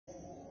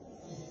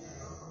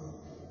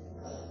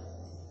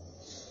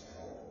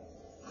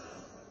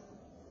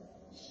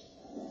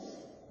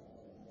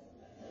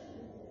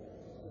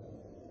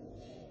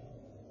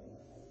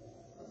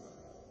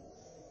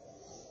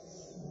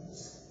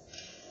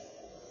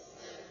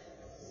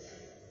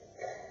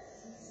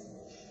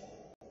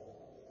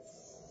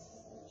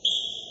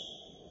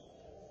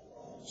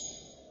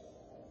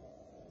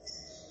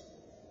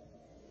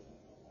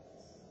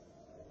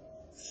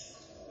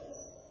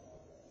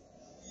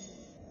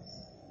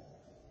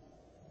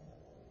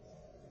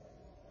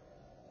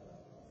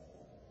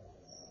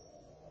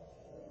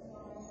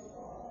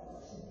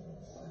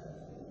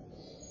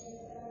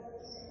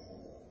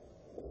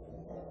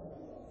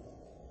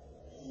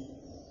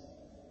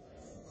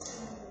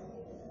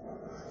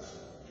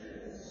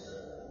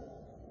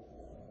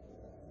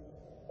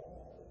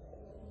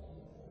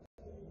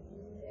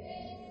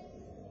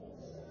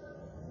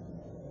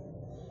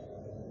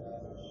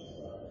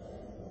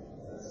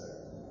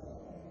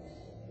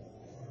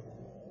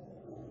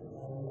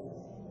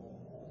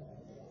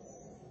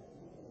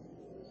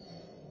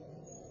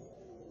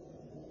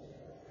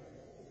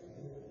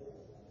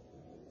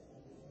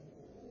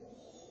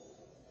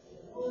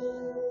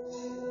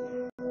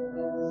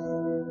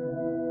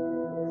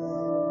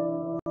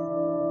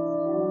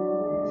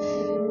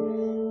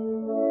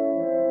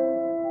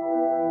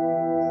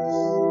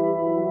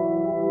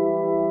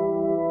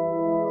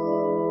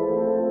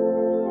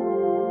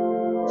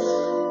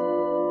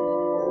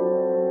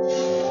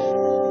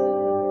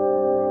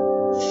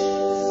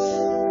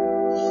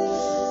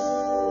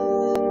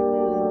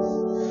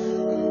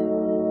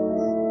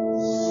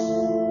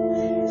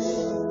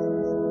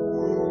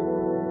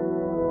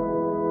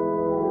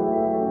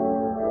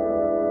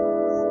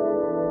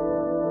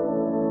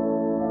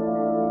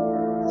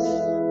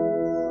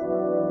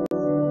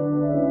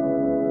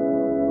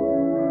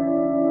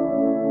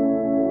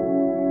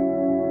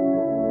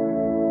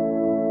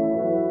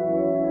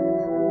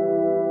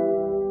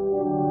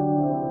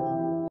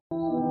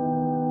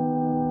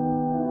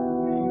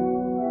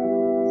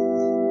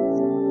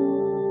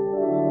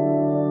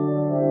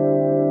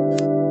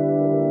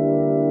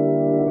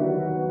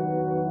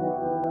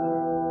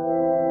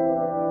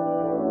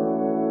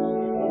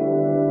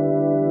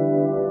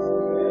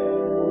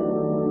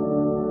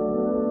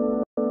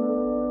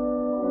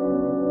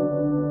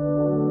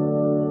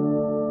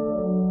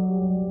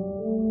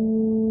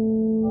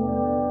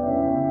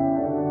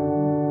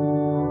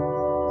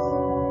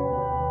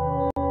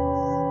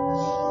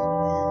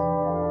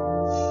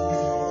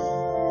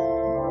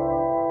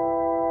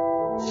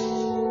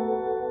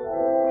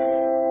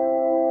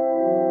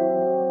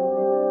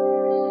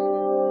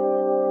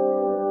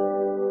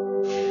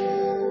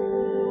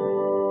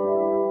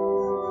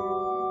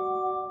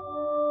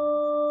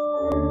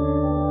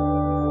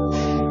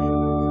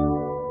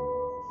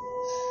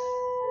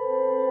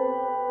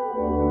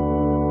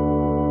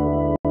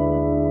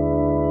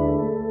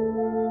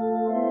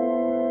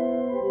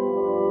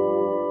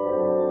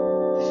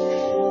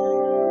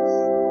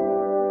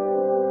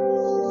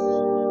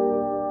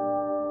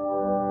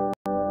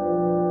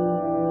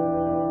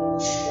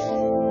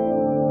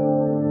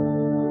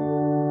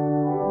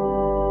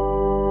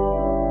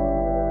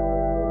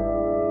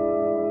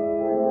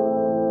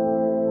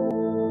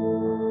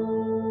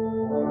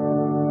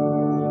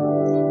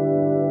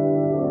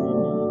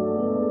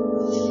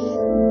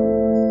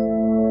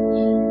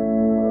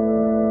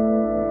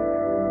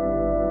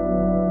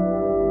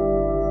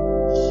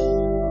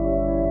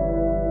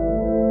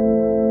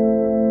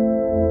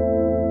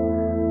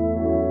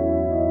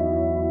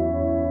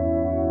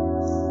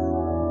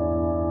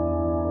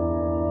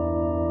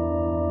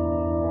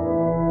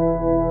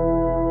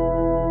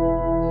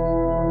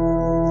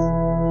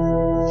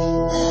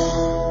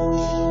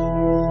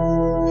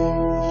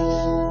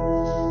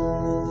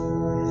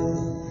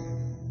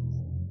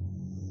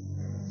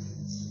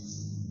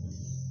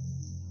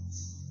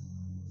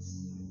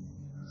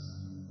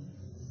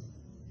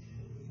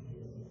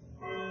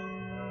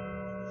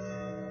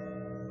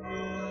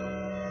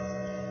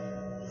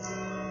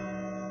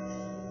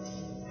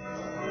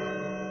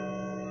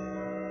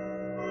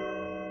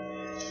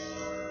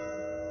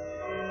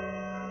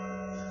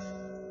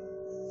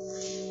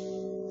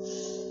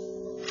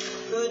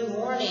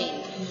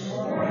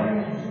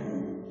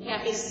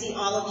happy to see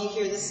all of you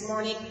here this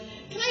morning.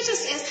 Can I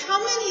just ask,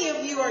 how many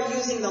of you are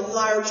using the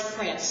large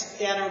print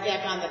that are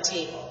back on the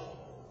table?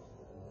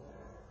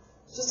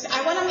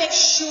 I want to make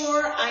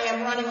sure I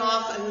am running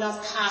off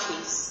enough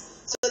copies.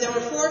 So there were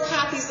 4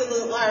 copies of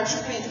the large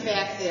print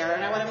back there,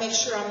 and I want to make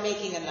sure I'm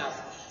making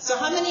enough. So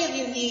how many of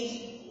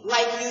you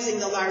like using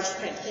the large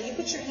print? Can you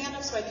put your hand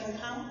up so I can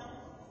count?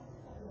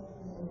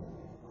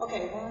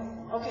 Okay,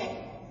 1,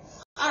 okay.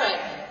 All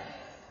right.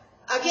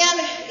 Again,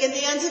 in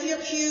the ends of your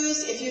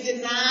pews, if you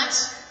did not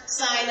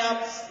sign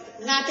up,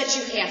 not that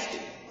you have to,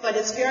 but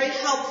it's very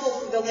helpful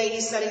for the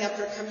ladies setting up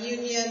for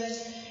communion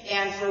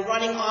and for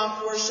running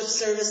off worship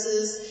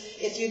services.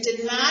 If you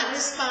did not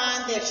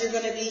respond that you're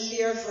going to be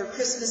here for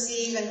Christmas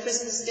Eve and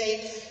Christmas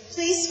Day,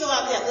 please fill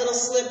out that little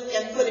slip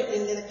and put it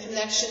in the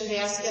connection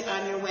basket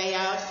on your way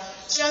out,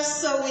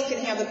 just so we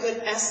can have a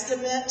good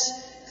estimate,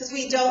 because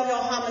we don't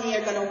know how many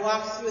are going to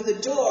walk through the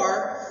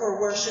door for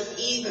worship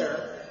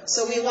either.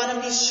 So we want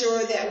to be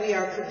sure that we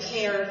are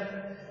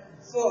prepared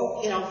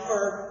for,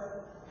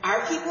 for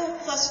our people,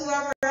 plus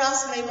whoever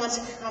else may want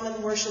to come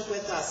and worship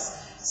with us.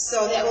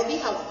 So that will be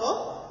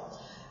helpful.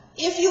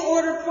 If you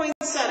order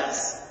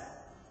poinsettias,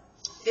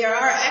 there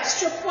are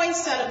extra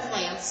poinsettia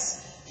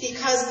plants,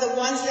 because the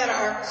ones that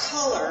are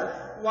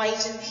color,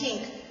 white and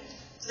pink,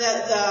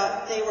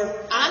 they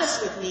were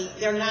honest with me,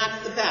 they're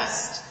not the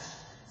best.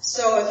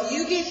 So if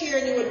you get here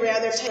and you would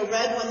rather take a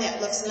red one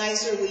that looks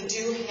nicer, we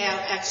do have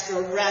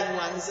extra red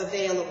ones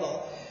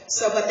available.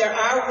 So, but there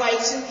are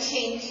white and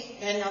pink,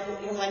 and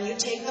when you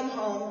take them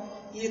home,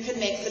 you can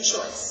make the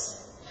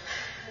choice.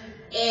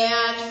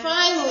 And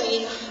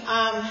finally,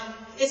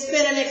 it's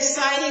been an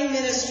exciting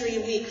ministry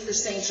week for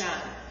St.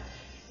 John.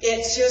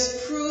 It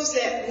just proves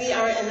that we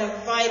are in a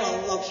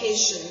vital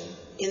location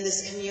in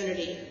this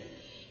community.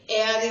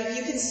 And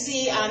you can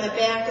see on the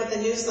back of the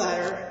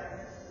newsletter,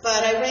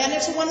 but I ran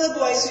into one of the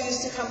boys who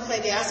used to come play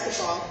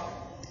basketball,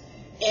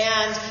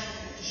 and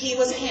he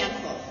was a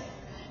handful.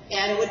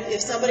 And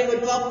if somebody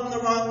would bump him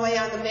the wrong way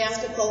on the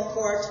basketball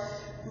court,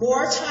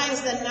 more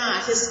times than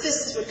not, his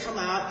fists would come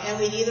out, and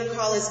we'd either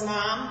call his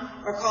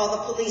mom or call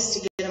the police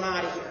to get him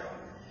out of here.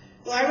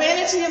 Well, I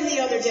ran into him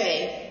the other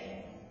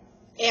day,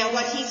 and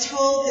what he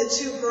told the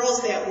 2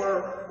 girls that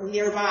were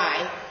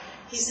nearby,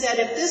 he said,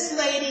 if this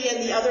lady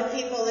and the other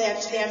people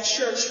at that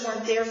church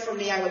weren't there for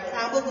me, I would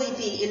probably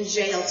be in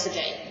jail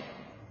today.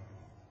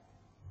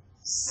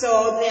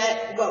 So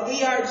that what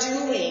we are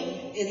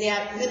doing in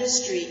that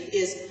ministry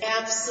is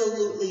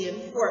absolutely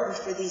important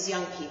for these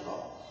young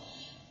people.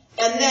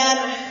 And then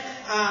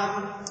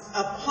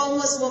a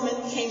homeless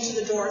woman came to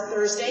the door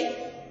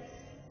Thursday,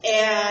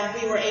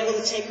 and we were able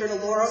to take her to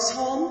Laura's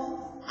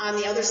home on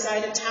the other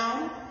side of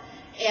town,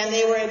 and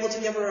they were able to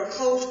give her a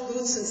coat,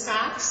 boots, and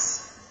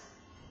socks.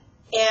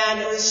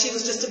 And she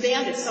was just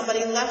abandoned.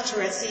 Somebody left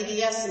her at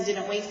CVS and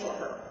didn't wait for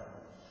her.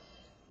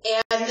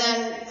 And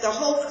then the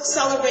whole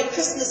Celebrate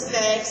Christmas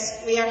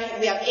bags, we have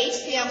 8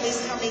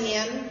 families coming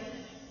in,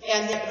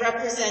 and that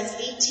represents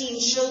 18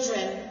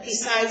 children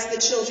besides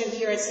the children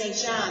here at St.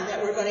 John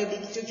that we're going to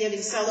be giving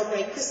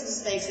Celebrate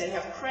Christmas bags that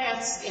have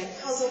crafts and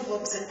puzzle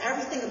books and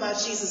everything about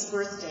Jesus'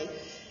 birthday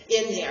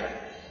in there.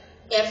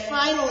 And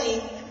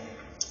finally,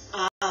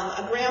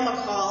 a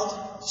grandma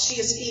called. She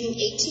is feeding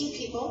 18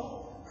 people.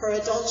 Her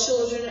adult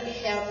children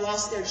have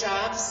lost their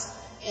jobs,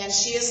 and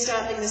she is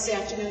stopping this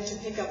afternoon to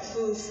pick up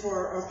food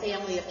for a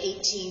family of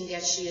 18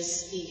 that she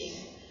is feeding.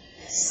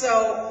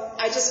 So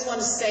I just want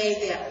to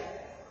say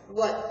that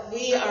what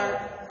we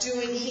are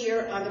doing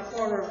here on the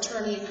corner of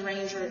Turney and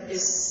Granger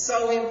is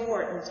so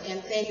important,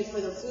 and thank you for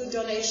the food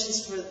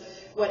donations, for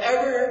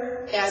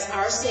whatever as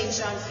our St.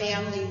 John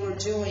family we're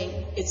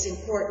doing. It's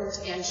important,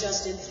 and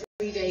just in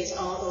 3 days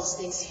all those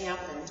things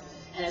happened,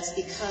 and it's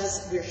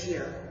because we're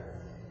here.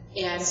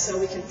 And so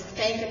we can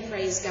thank and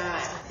praise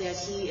God that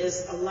He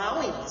is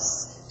allowing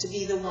us to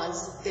be the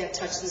ones that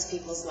touch these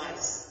people's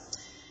lives.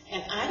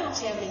 And I don't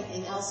have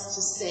anything else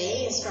to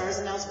say as far as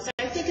announcements.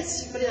 I think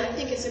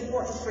it's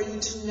important for you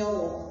to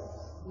know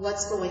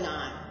what's going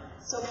on.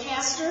 So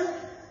Pastor,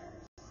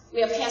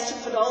 we have Pastor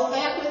Padol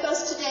back with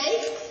us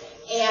today,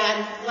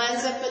 and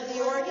Glenn's up at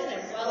the organ,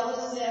 and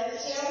Fellows is at the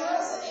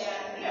cameras,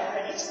 and we are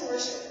ready to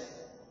worship.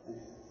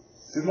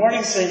 Good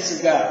morning, saints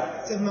of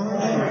God. Good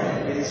morning.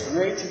 It is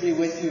great to be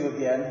with you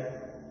again.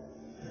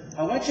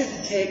 I want you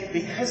to take,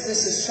 because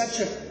this is such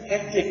a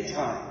hectic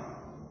time,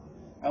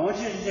 I want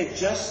you to take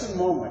just a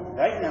moment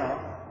right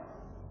now,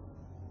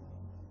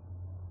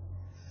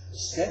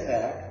 step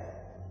back,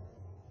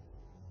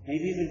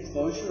 maybe even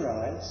close your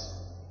eyes,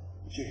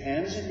 put your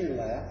hands in your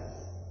lap,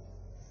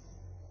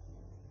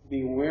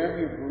 be aware of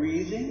your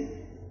breathing.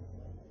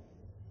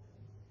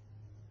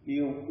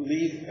 You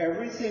leave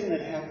everything that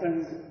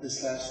happened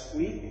this last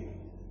week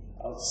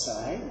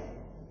outside.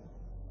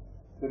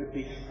 Put it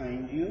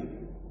behind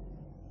you.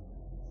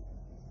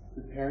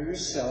 Prepare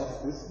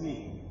yourself with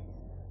me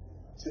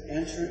to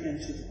enter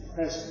into the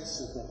presence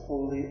of the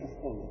Holy of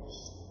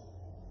Holies.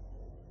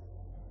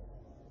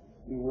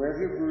 Be aware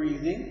of your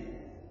breathing.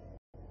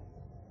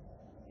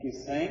 Give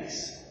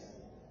thanks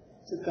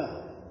to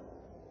God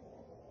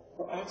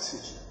for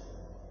oxygen.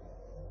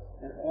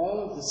 and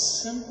all of the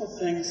simple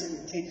things that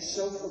we take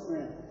so for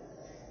granted.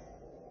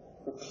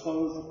 For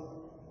clothing,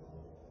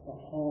 for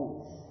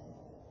home,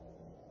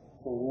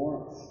 for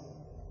warmth,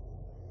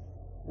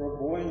 for a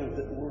boiler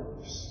that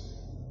works,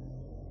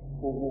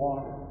 for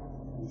water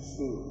and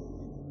food.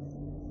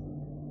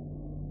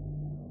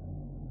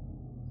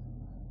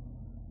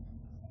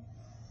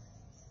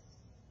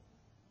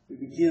 We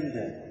begin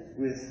then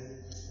with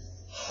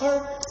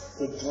 "Hark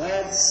the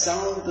glad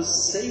sound the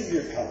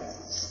Savior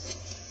comes,"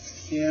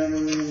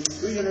 hymn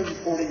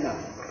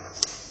 349.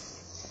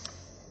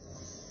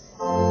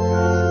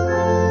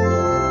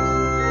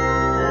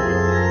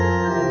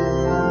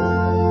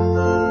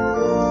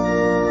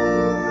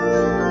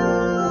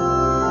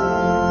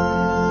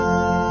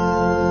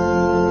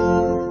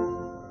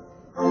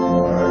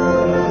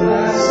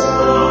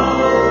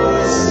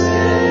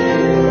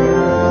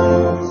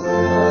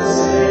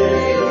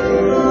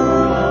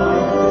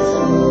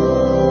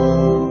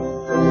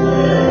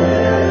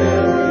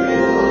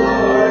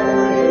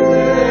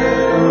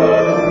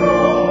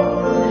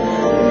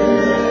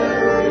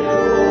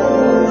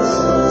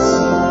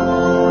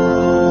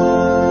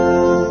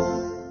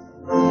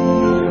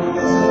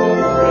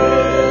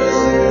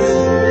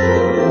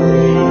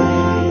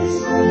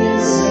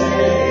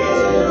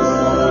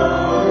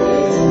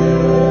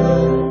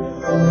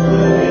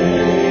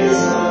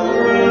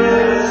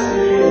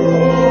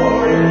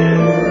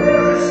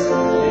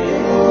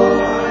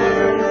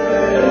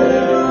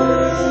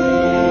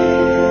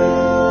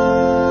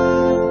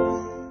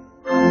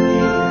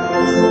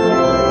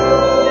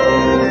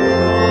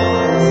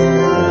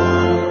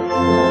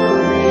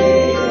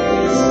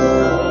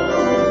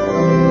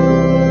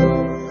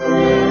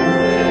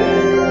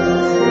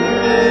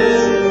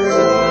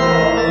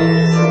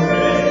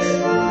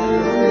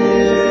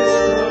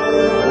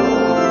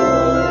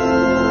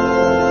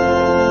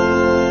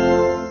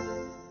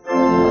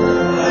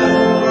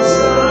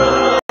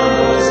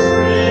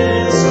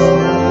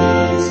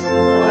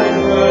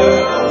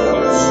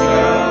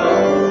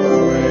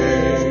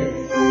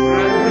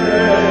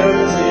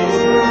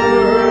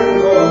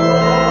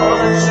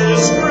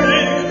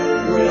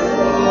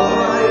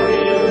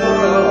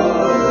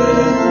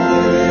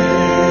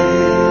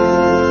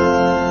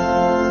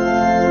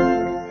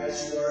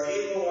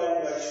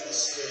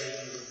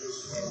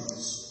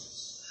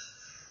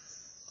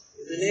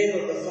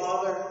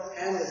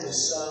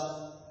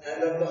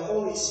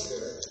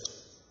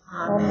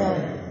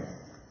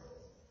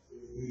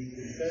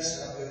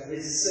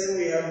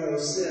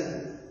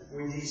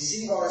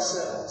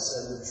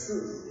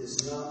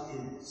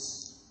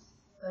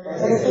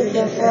 But if we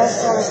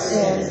confess our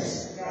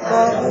sins,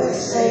 God, who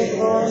is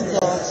faithful and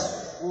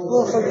just,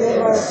 will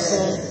forgive our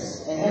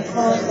sins and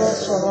cleanse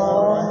us from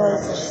all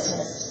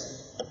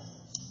unrighteousness.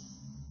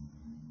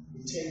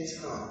 We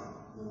take time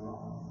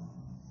now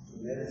to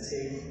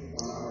meditate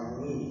on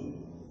our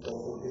need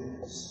for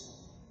forgiveness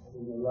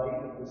in the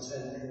light of the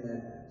Ten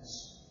Commandments.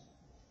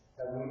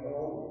 Have we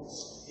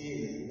always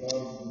dearly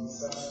loved and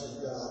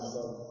trusted God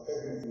above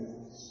everything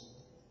else?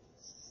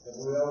 Have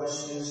we always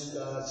used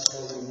God's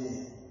holy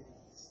name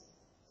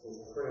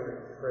for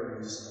prayer,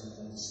 praise, and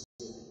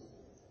thanksgiving?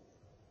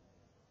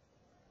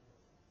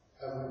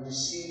 Have we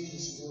received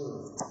His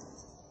word,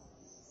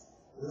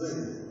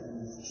 living and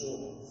with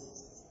joy?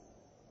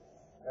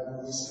 Have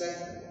we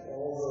respected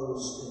all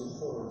those in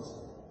authority?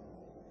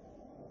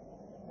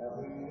 Have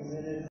we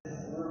committed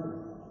murder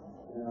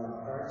in our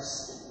hearts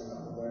and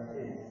with our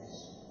hands?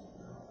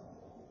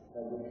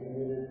 Have we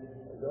committed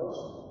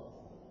adultery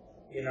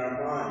in our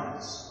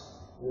minds,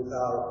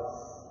 without,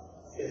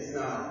 if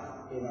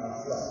not, in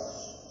our flesh?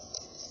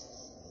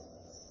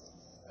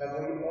 Have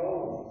we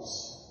always,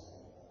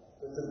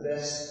 with the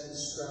best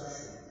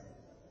instruction,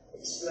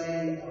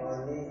 explained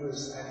our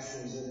neighbor's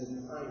actions in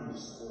the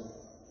kindest way?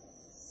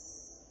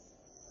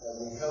 Have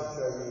we helped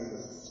our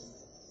neighbor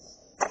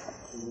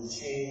to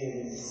retain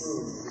and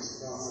improve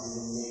his property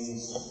and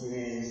means of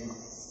humanity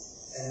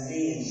and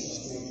means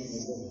of making a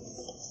living?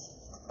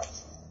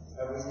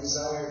 Have we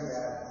desired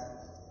that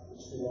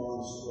which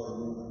belongs to our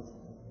neighbor?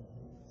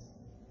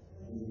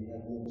 And we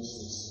have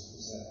witnesses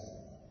exactly.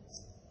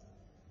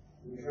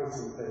 We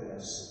contemplate our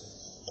sins.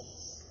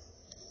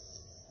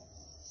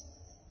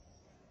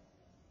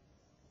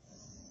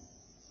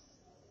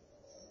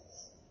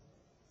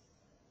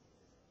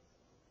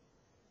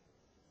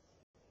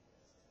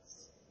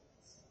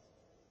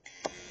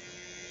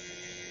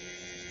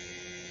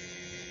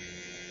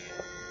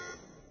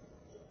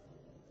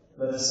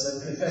 Let us then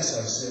confess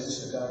our sins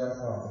to God our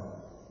Father.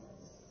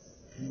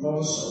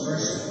 Most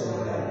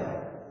merciful God,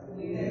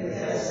 we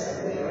confess that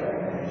we are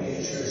by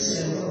nature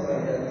sinful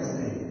and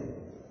unclean.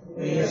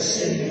 We have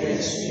sinned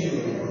against you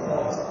in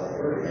thought,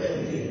 word,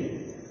 and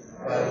deed,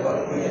 by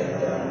what we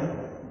have done,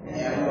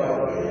 and by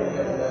what we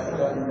have left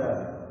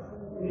undone.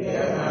 We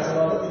have not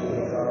loved you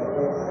with our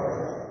whole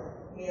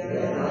heart. We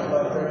have not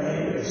loved our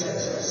neighbors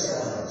as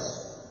ourselves.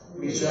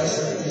 We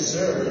justly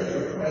deserve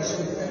your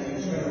present and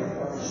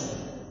eternal punishment.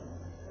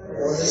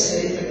 For the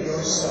sake of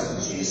your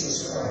Son,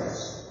 Jesus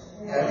Christ,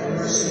 have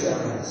mercy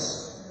on us.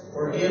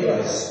 Forgive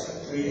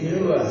us,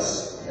 renew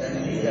us,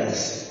 and lead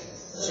us,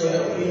 so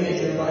that we may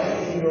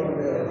delight in your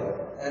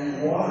will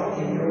and walk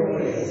in your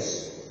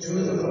ways, to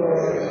the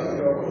glory of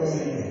your holy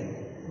name.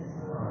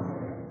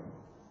 Amen.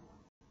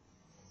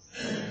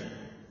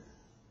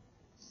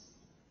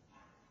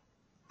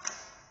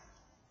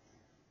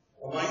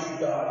 Almighty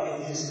God,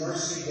 in his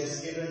mercy,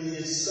 has given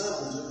his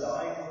Son to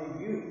die for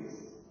you,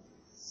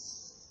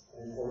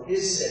 and for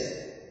his sake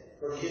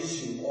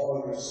forgives you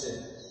all your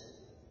sins.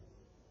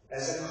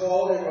 As a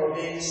called and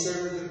ordained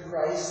servant of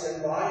Christ,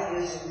 and by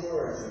his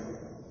authority,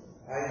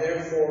 I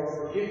therefore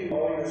forgive you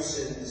all your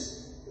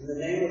sins, in the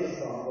name of the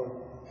Father,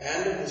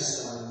 and of the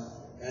Son,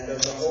 and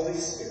of the Holy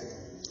Spirit.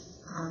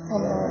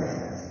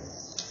 Amen.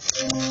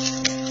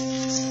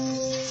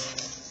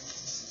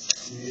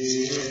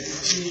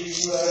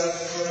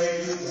 Let's pray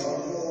to the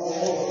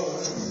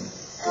Lord.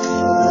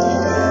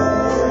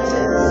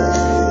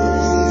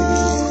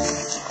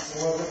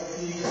 For the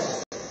peace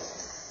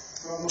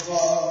from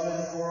above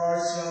and for our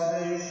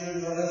salvation,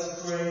 let us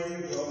pray to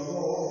the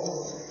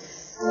Lord.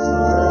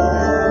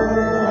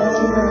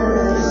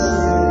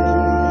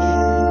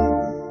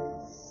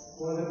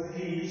 For the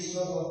peace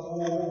of the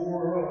whole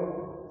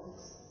world,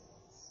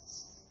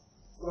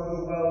 for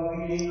the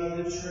well-being of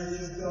the Church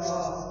of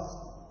God,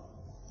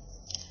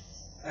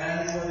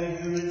 and for the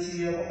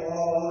unity of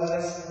all, let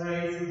us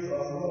pray to the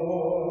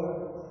Lord.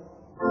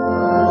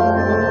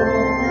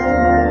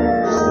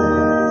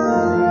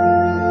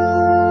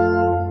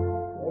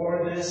 For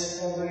this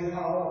holy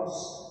house,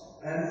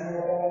 and for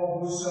all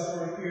who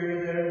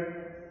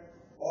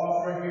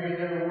offer here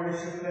their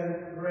worship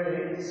and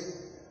praise,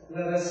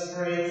 let us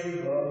pray to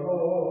the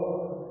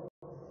Lord.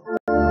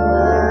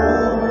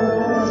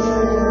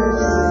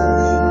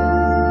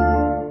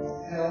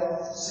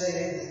 Help,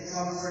 save,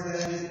 comfort,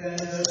 and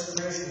defend us,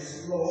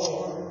 gracious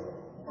Lord.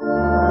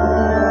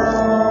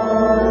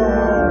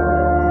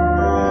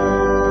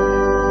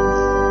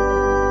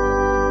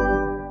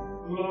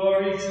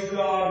 Glory to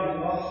God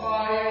in the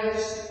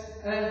highest,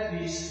 and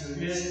peace to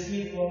his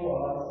people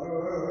on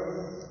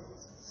earth.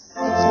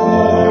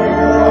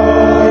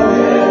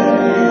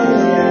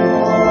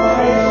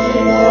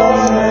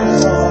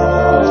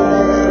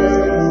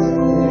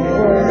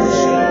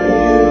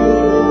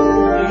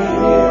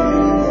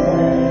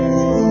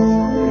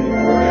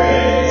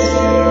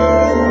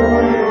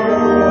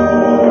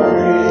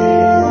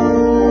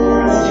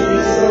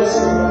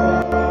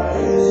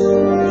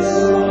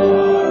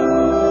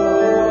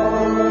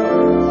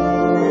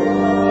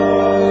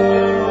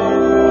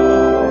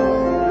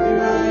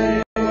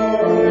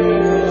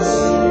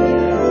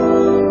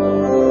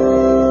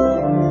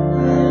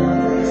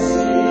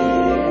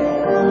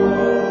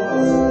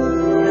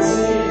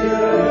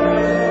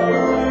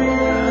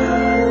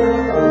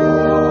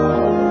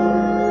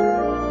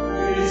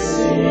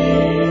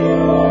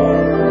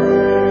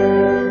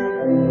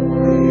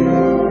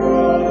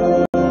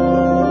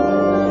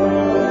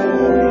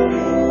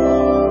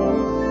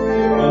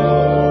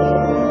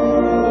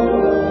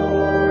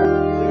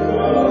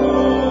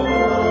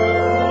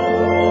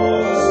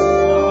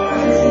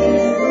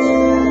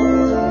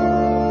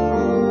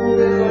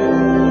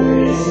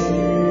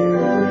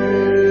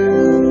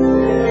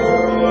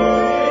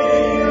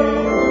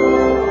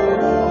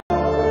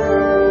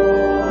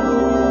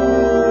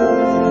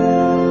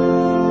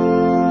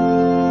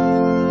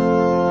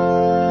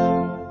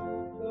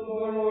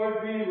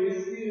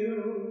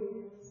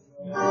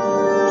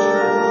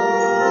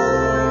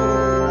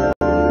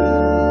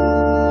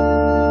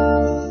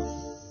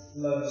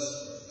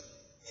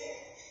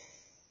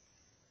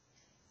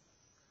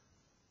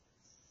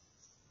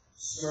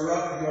 Stir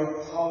up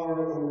your power,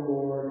 O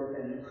Lord,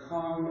 and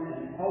come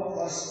and help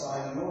us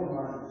by your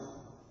might,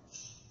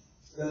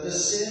 that the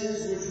sins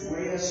which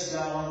weigh us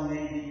down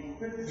may be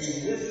quickly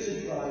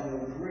lifted by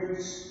your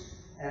grace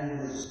and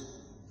mercy.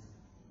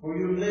 For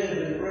you live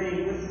and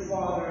reign with the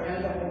Father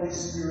and the Holy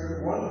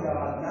Spirit, one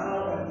God,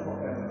 now and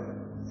forever.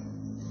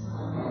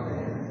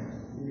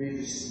 Amen. You may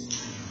be seated.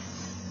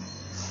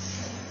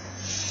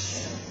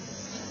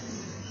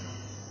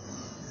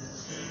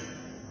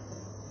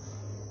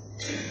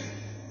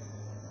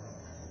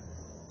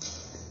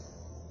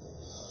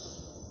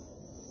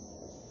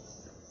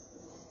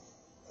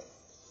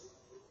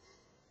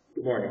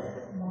 Good morning.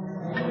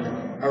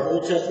 Our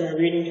Old Testament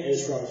reading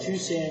is from 2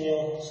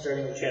 Samuel,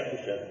 starting with chapter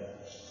 7.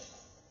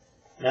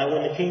 Now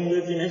when the king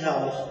lived in his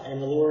house,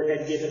 and the Lord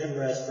had given him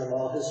rest from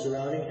all his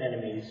surrounding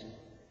enemies,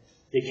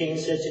 the king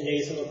said to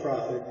Nathan the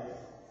prophet,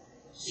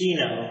 "See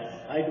now,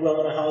 I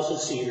dwell in a house of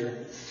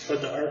cedar,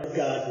 but the ark of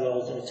God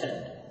dwells in a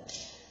tent."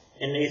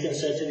 And Nathan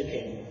said to the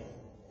king,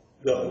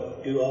 "Go,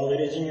 do all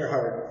that is in your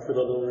heart, for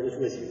the Lord is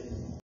with you."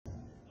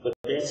 But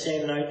that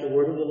same night the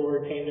word of the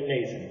Lord came to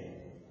Nathan,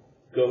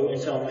 "Go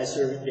and tell my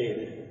servant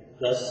David,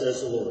 thus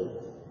says the Lord,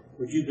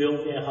 would you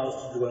build me a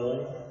house to dwell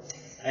in?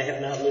 I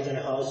have not lived in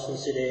a house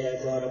since the day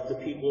I brought up the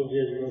people of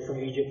Israel from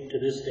Egypt to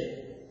this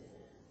day,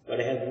 but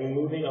I have been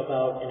moving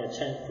about in a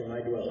tent for my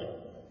dwelling.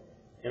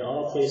 In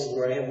all places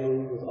where I have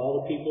moved with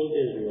all the people of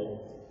Israel,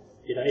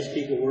 did I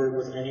speak a word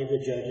with any of the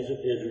judges of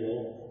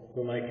Israel,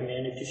 whom I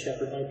commanded to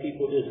shepherd my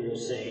people Israel,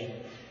 saying,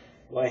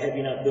 Why have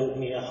you not built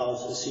me a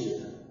house of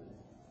cedar?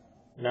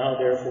 Now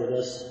therefore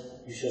thus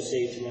you shall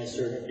say to my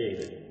servant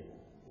David,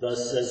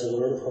 Thus says the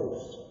Lord of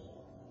hosts,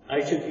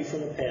 I took you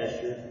from the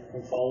pasture,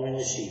 from following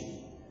the sheep,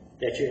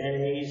 that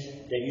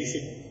you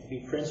should be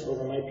prince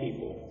over my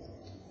people.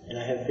 And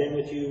I have been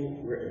with you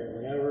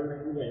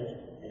wherever you went,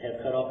 and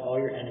have cut off all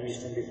your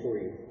enemies from before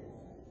you.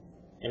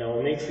 And I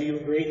will make for you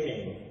a great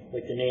name,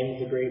 like the name of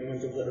the great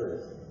ones of the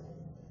earth.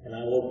 And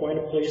I will appoint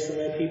a place for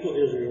my people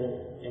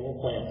Israel, and will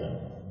plant them,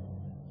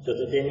 so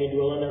that they may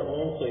dwell in their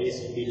own place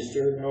and be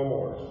disturbed no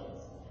more.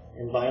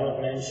 And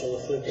violent men shall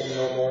afflict them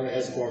no more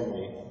as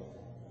formerly,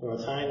 from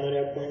the time that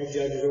I appointed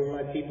judges over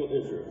my people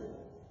Israel.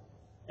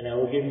 And I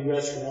will give you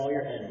rest from all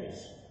your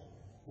enemies.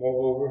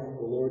 Moreover,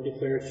 the Lord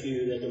declared to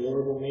you that the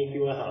Lord will make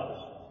you a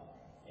house,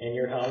 and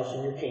your house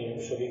and your kingdom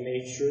shall be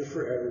made sure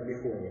forever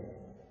before me.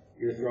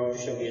 Your throne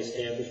shall be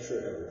established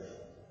forever.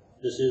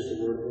 This is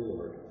the word of the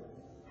Lord.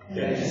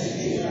 Thanks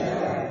be to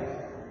God.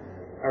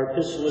 Our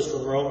epistle is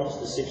from Romans,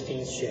 the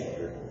 16th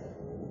chapter.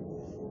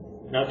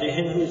 Now to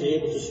him who is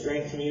able to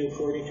strengthen you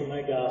according to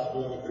my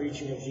gospel and the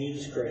preaching of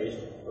Jesus Christ,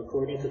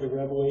 according to the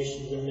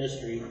revelations of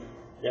mystery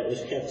that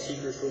was kept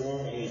secret for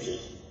long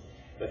ages,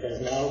 but has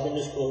now been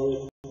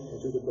disclosed,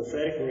 and through the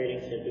prophetic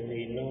writings have been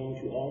made known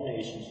to all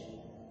nations,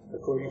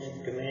 according to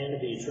the command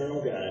of the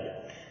eternal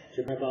God,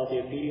 to bring about the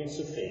obedience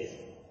of faith.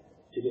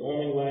 To the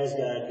only wise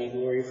God be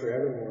glory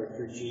forevermore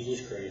through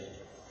Jesus Christ.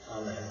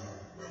 Amen.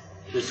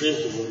 This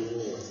is the word of the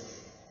Lord.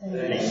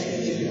 Thanks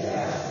be to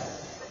God.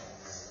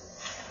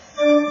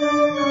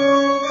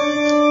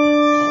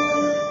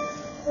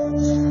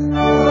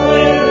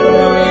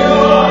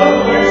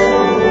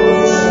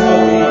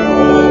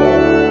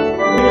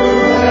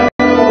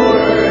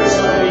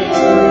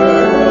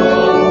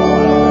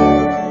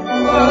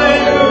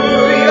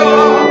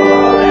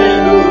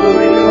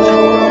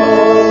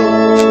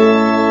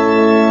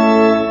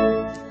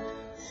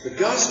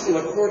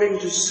 According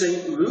to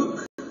St.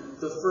 Luke,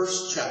 the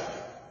 1st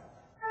chapter.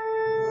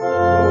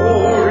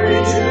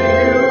 Glory to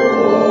you.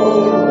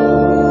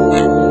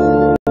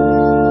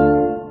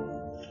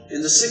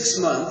 In the 6th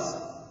month,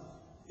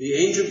 the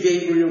angel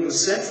Gabriel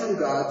was sent from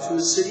God to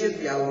a city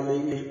of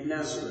Galilee named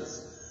Nazareth,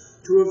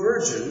 to a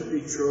virgin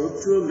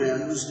betrothed to a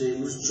man whose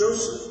name was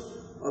Joseph,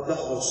 of the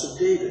house of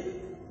David.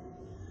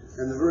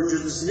 And the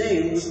virgin's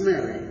name was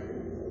Mary.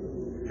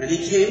 And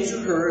he came to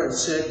her and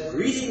said,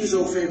 Greetings,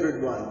 O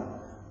favored one.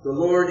 The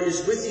Lord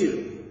is with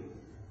you.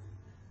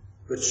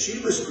 But she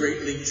was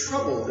greatly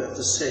troubled at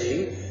the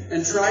saying,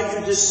 and tried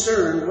to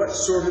discern what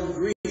sort of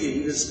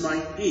greeting this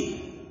might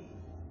be.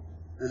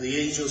 And the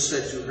angel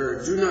said to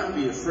her, Do not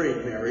be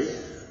afraid, Mary,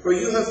 for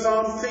you have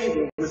found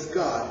favor with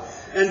God.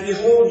 And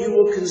behold, you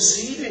will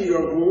conceive in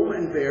your womb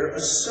and bear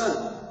a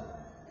son,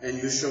 and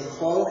you shall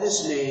call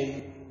his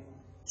name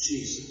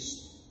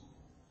Jesus.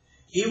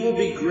 He will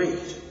be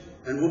great,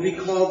 and will be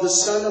called the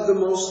Son of the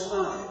Most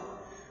High.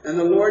 And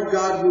the Lord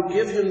God will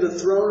give him the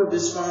throne of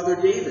his father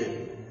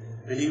David,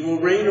 and he will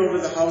reign over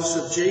the house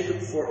of Jacob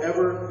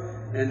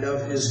forever, and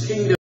of his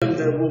kingdom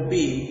there will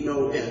be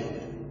no end.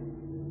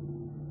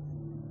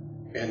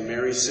 And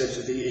Mary said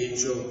to the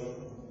angel,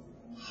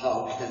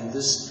 How can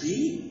this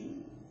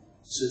be,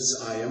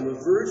 since I am a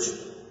virgin?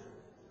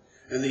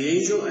 And the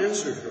angel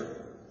answered her,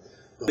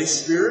 The Holy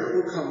Spirit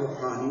will come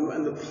upon you,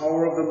 and the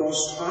power of the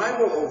Most High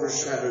will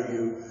overshadow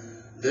you.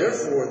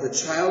 Therefore the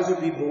child to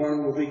be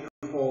born will be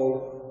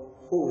called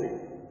Holy,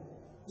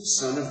 the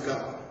Son of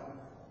God.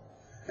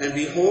 And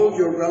behold,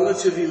 your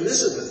relative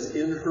Elizabeth,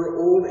 in her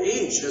old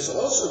age, has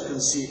also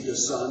conceived a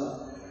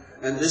son,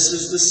 and this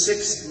is the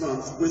 6th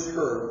month with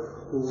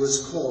her who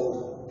was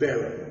called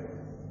barren.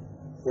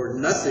 For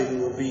nothing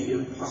will be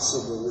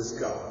impossible with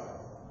God.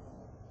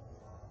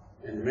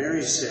 And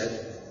Mary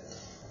said,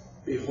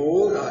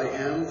 Behold, I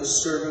am the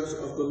servant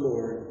of the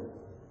Lord.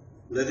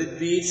 Let it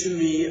be to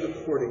me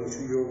according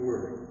to your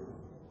word.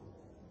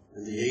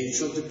 And the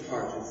angel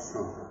departed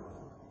from her.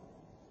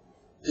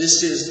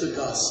 This is the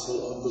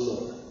gospel of the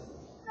Lord.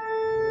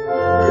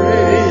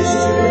 Praise to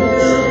you,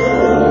 Christ.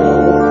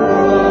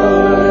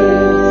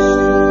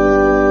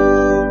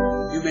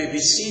 You may be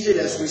seated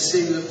as we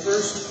sing the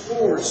first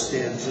 4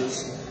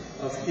 stanzas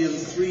of hymn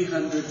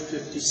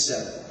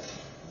 357.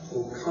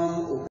 O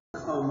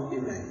come,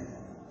 Emmanuel.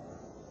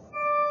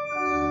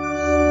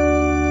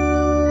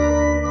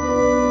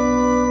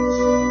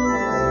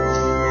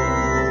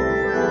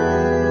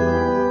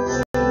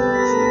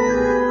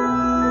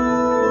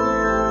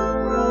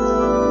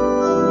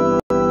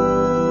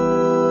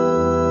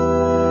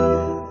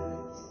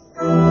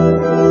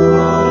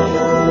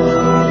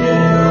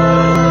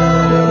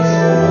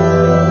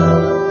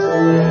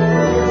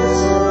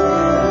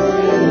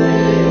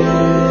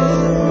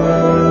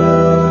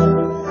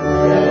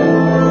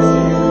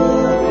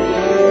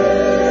 Yeah.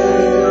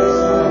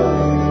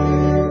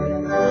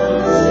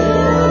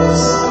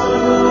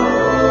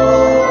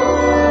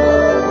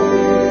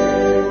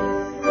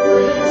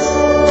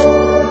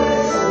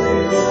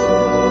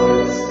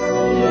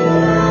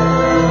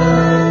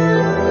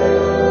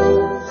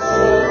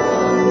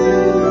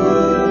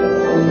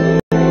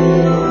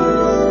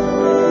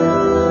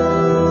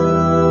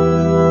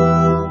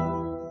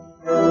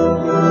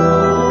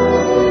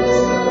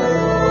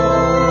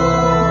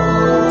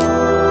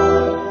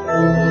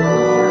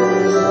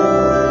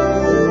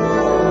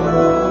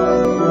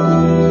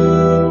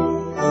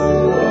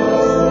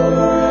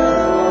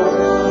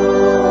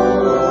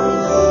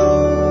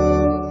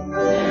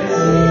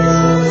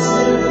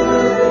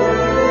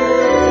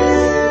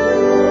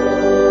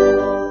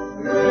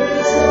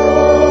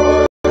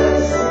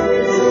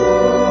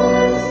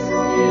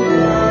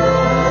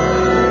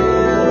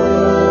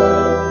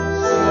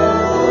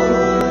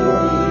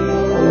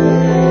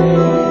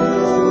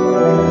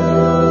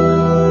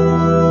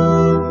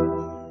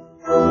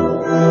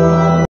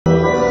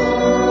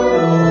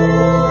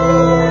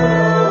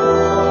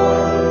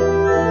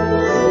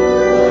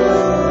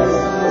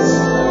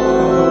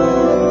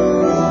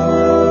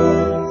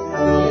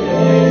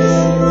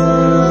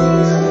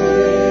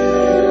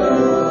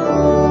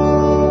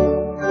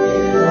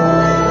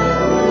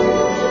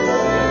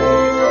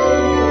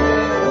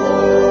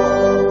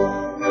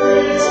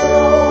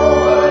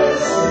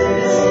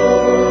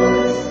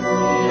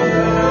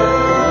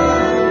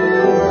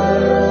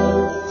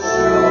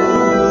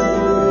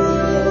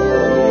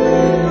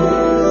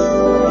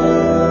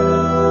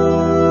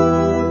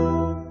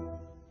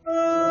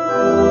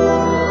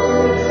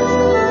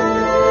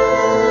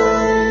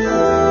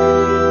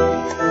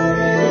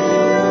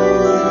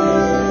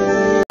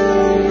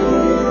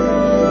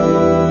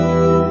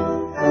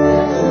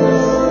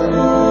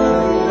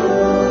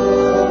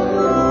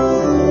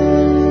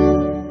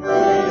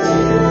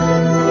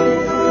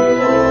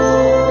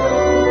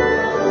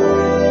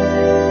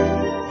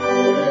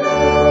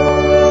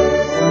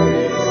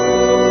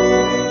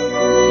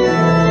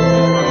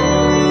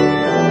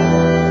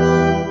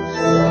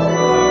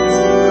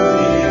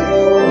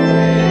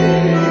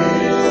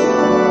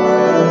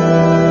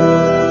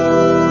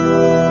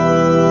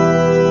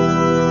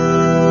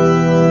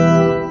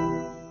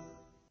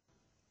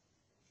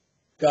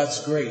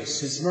 God's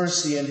grace, his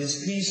mercy, and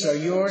his peace are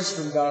yours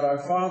from God our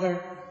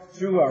Father,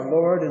 through our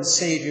Lord and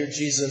Savior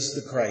Jesus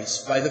the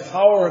Christ, by the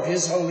power of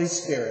his Holy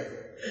Spirit.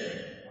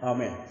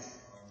 Amen.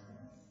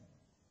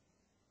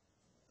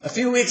 A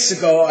few weeks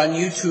ago on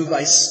YouTube,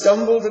 I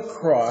stumbled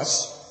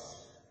across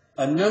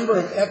a number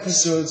of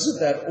episodes of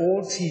that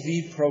old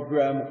TV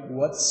program,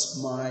 What's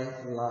My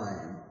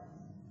Line?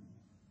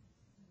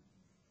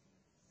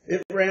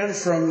 It ran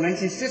from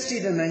 1950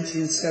 to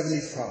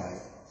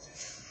 1975.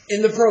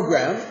 In the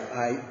program,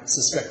 I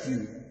suspect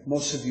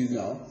most of you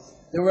know,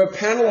 there were a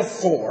panel of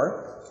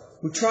four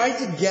who tried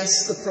to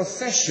guess the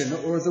profession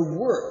or the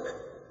work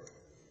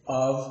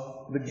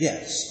of the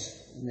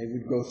guest. And they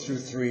would go through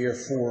 3 or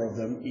 4 of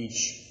them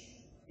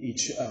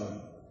each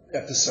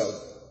episode.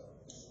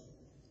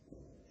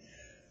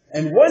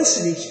 And once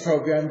in each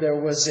program, there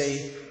was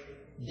a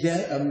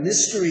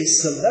mystery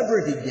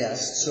celebrity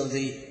guest, so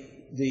the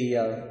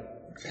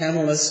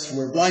panelists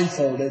were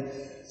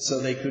blindfolded, so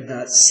they could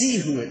not see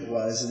who it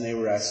was, and they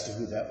were asked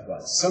who that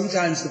was.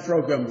 Sometimes the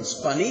program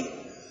was funny,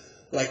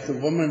 like the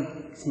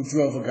woman who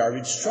drove a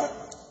garbage truck,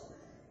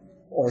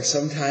 or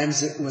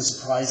sometimes it was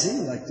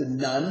surprising, like the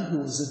nun who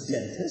was a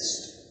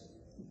dentist.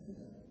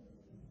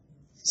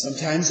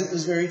 Sometimes it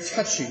was very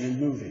touching and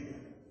moving.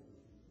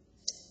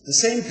 The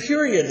same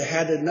period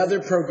had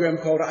another program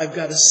called I've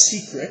Got a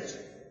Secret,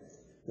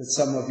 that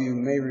some of you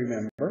may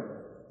remember.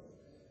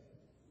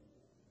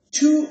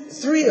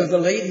 3 of the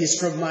ladies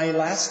from my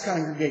last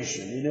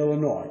congregation in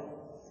Illinois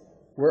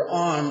were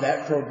on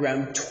that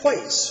program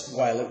twice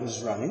while it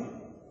was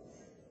running.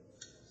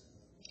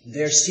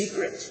 Their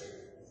secret: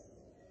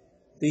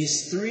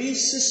 these 3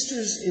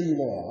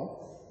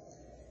 sisters-in-law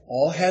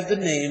all had the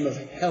name of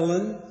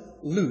Helen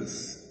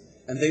Luth,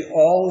 and they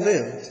all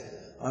lived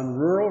on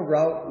Rural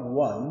Route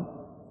 1,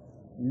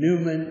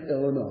 Newman,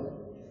 Illinois.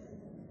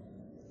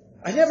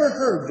 I never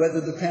heard whether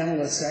the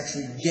panelists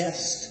actually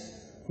guessed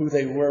who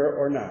they were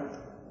or not.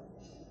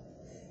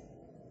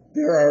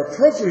 There are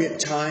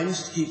appropriate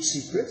times to keep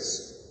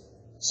secrets,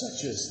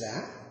 such as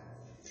that,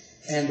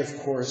 and of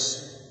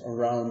course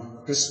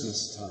around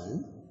Christmas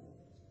time.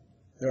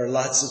 There are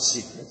lots of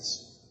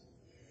secrets.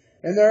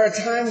 And there are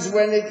times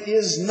when it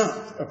is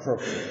not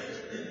appropriate.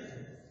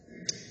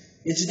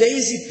 In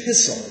today's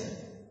epistle,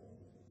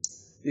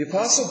 the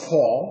Apostle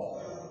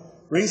Paul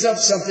brings up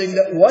something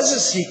that was a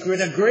secret,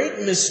 a great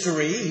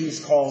mystery, he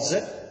calls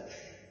it,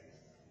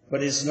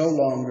 but is no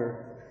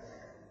longer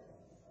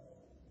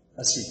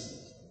a secret.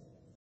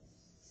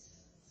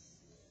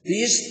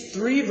 These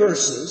 3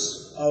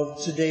 verses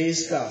of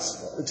today's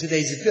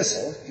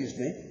epistle,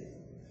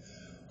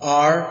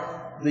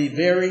 are the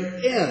very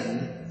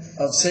end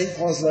of St.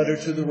 Paul's letter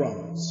to the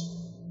Romans.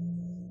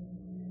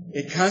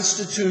 It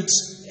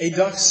constitutes a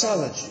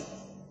doxology.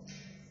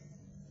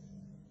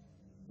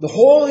 The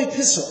whole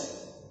epistle,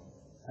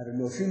 I don't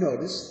know if you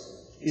noticed,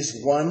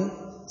 is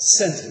 1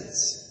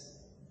 sentence.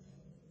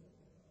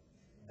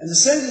 And the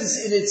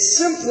sentence in its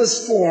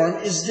simplest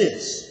form is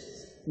this: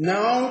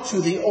 now to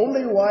the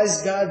only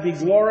wise God be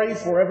glory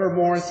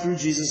forevermore through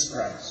Jesus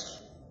Christ.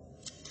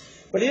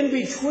 But in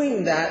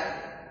between that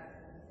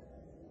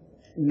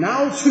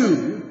now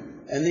to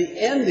and the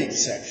ending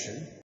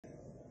section,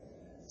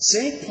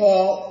 St.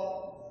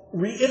 Paul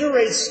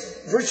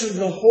reiterates virtually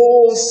the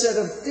whole set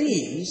of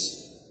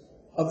themes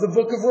of the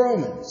book of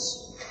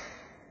Romans.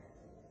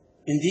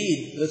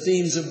 Indeed, the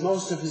themes of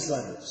most of his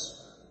letters.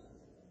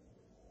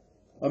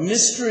 A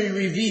mystery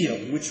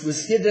revealed, which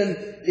was hidden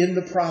in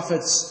the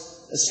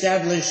prophets,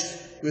 established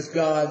with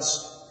God's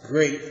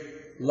great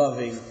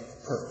loving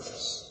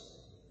purpose.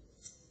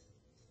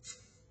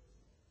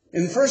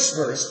 In the first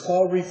verse,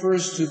 Paul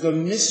refers to the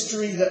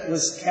mystery that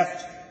was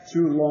kept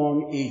through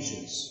long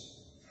ages.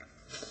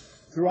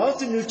 Throughout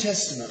the New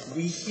Testament,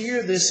 we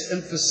hear this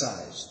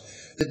emphasized,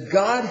 that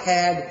God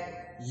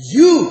had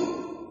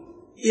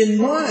you in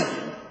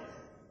mind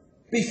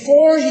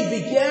before he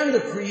began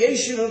the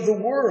creation of the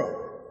world.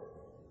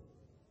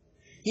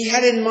 He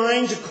had in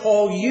mind to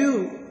call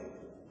you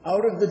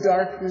out of the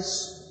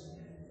darkness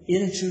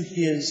into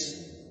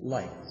his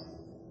light.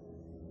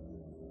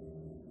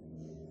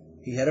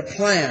 He had a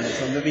plan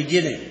from the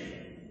beginning.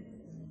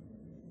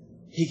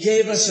 He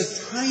gave us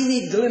a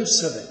tiny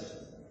glimpse of it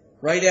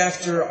right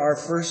after our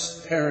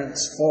first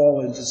parents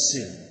fall into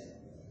sin.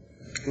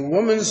 The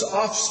woman's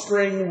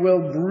offspring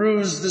will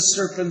bruise the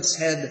serpent's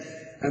head,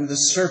 and the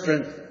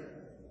serpent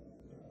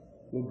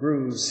will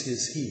bruise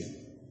his heel.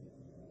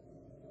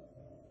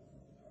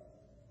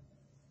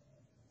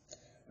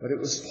 But it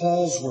was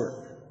Paul's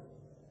work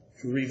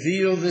to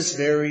reveal this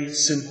very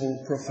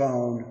simple,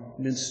 profound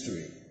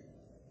mystery.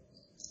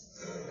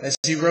 As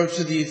he wrote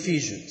to the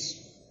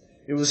Ephesians,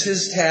 it was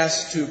his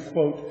task to,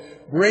 quote,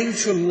 bring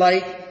to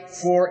light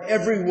for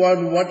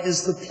everyone what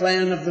is the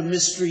plan of the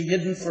mystery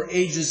hidden for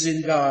ages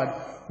in God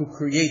who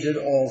created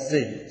all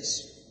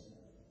things.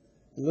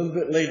 A little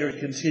bit later it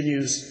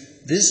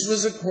continues, this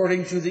was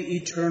according to the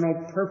eternal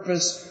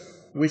purpose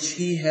which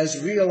he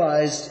has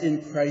realized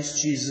in Christ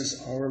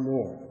Jesus our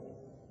Lord.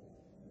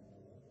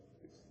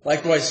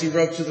 Likewise, he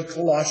wrote to the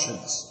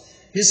Colossians,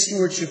 His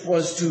stewardship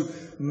was to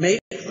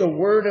make the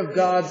Word of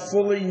God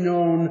fully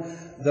known,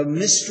 the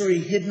mystery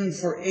hidden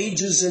for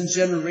ages and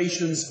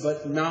generations,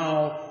 but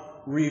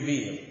now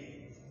revealed.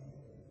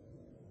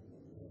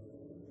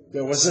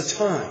 There was a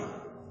time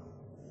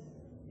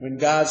when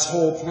God's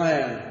whole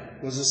plan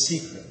was a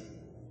secret.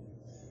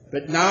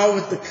 But now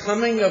with the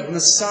coming of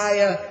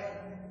Messiah,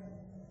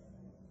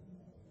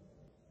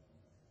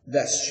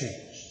 that's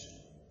changed.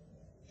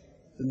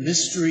 The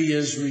mystery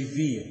is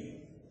revealed.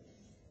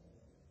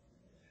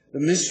 The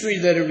mystery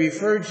that he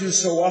referred to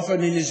so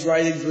often in his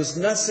writings was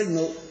nothing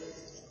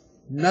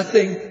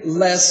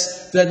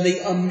less than the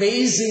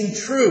amazing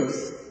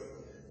truth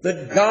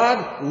that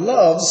God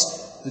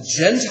loves the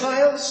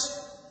Gentiles,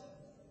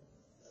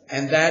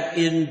 and that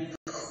in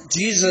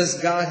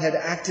Jesus God had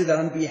acted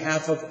on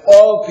behalf of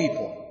all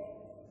people,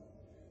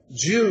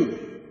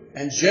 Jew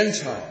and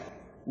Gentile,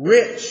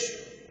 rich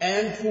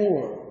and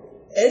poor,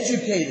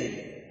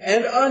 educated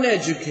and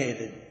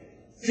uneducated,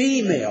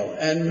 female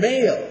and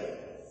male,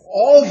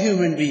 all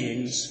human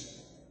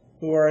beings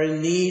who are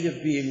in need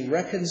of being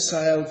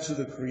reconciled to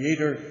the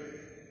Creator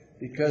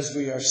because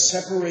we are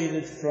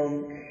separated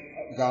from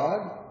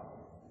God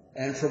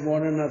and from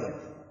one another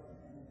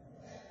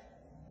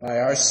by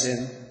our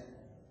sin,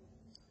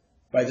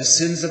 by the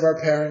sins of our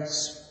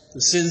parents,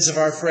 the sins of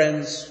our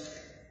friends,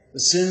 the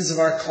sins of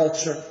our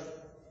culture,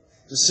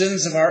 the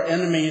sins of our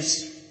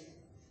enemies.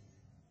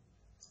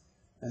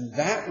 And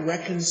that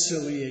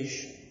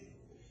reconciliation,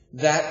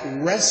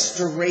 that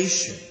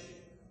restoration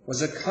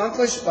was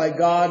accomplished by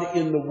God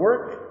in the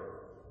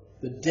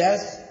work, the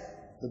death,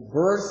 the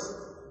birth,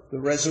 the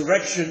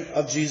resurrection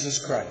of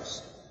Jesus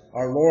Christ,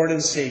 our Lord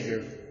and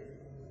Savior,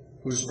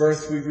 whose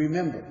birth we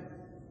remember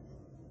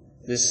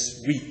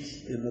this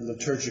week in the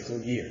liturgical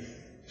year.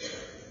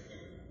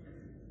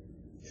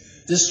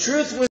 This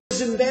truth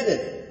was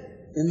embedded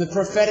in the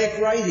prophetic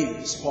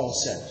writings, Paul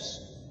says.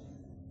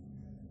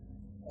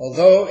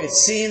 Although it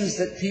seems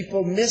that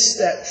people miss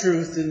that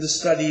truth in the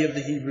study of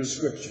the Hebrew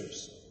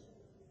Scriptures.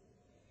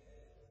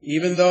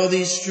 Even though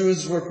these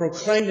truths were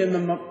proclaimed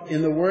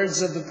in the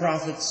words of the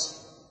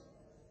prophets,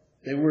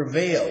 they were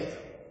veiled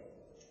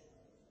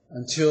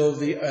until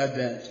the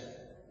advent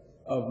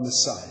of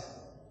Messiah.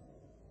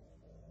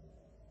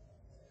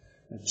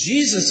 Now,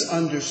 Jesus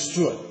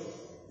understood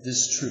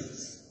this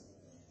truth.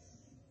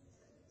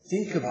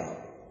 Think about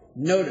it.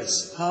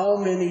 Notice how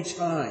many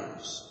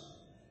times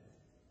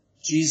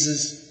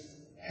Jesus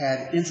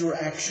had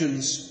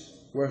interactions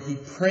where he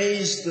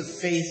praised the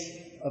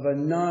faith of a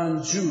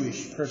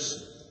non-Jewish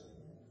person.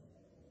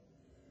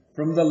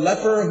 From the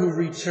leper who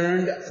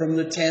returned from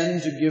the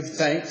 10 to give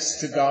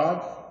thanks to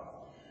God,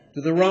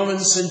 to the Roman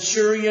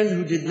centurion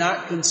who did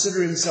not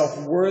consider himself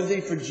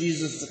worthy for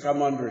Jesus to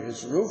come under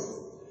his roof,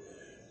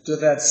 to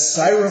that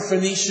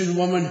Syrophoenician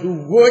woman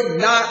who would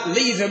not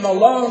leave him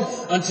alone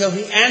until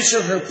he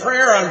answered her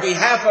prayer on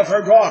behalf of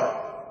her daughter.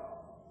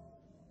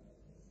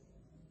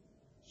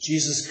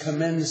 Jesus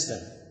commends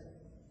them.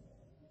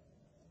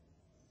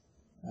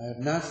 I have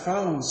not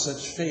found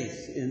such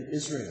faith in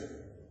Israel.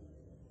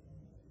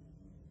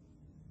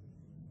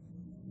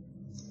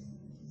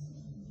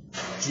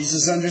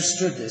 Jesus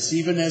understood this,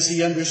 even as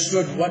he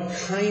understood what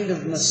kind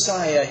of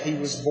Messiah he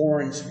was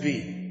born to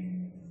be.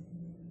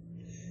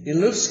 In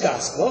Luke's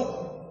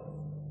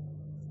Gospel,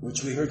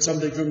 which we heard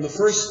something from the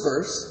first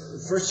verse,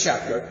 the first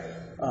chapter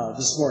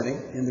this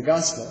morning in the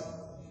Gospel,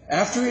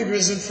 after he had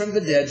risen from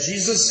the dead,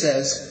 Jesus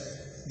says,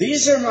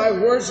 "These are my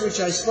words which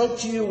I spoke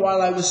to you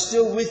while I was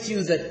still with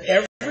you,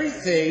 that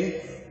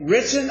everything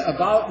written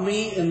about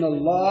me in the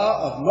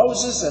law of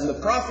Moses and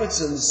the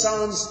prophets and the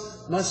Psalms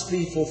must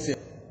be fulfilled."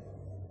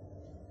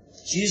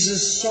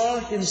 Jesus saw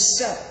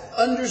himself,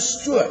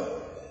 understood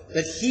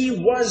that he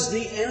was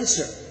the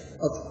answer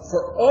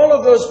for all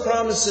of those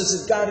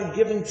promises that God had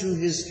given to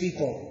his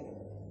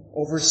people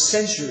over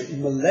centuries,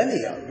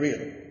 millennia,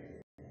 really.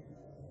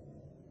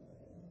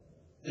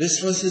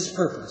 This was his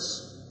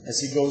purpose, as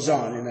he goes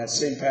on in that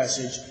same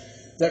passage,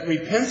 that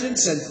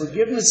repentance and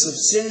forgiveness of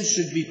sins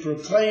should be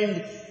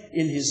proclaimed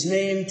in his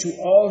name to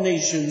all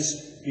nations,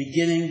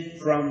 beginning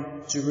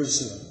from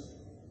Jerusalem.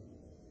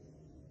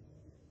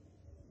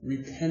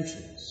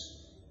 Repentance.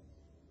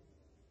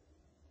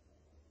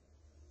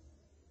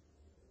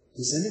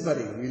 Does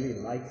anybody really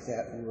like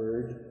that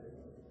word?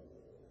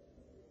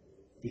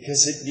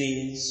 Because it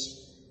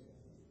means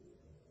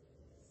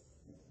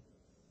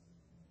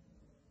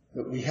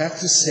that we have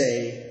to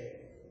say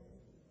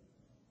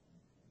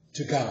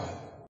to God,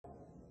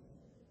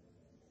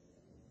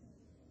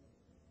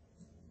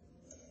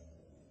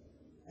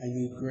 I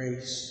need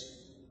grace,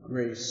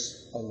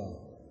 grace alone.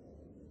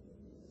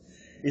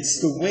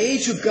 It's the way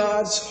to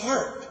God's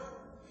heart.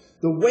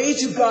 The way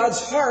to God's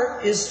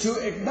heart is to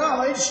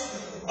acknowledge,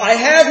 I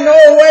have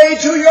no way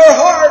to your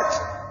heart.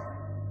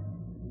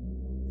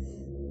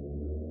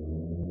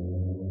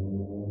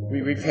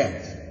 We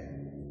repent.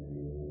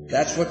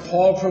 That's what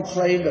Paul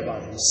proclaimed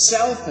about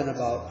himself and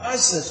about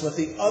us. That's what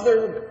the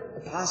other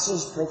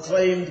apostles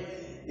proclaimed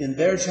in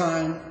their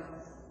time.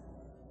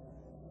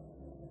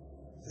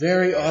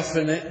 very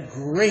often at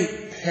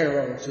great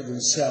peril to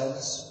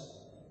themselves,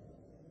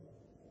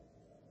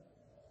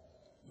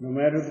 no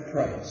matter the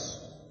price.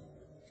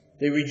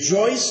 They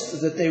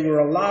rejoiced that they were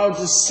allowed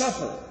to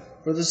suffer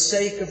for the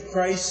sake of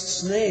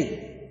Christ's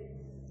name.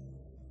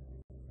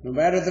 No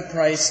matter the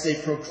price, they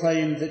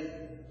proclaimed that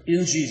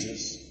in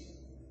Jesus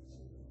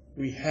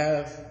we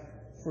have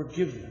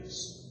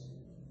forgiveness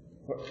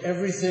for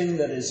everything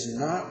that is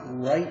not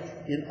right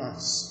in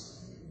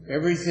us,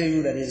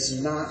 everything that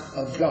is not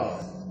of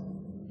God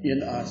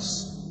in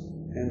us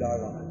and our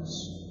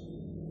lives.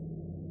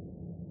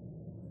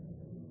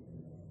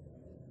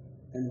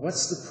 And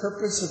what's the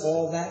purpose of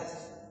all that?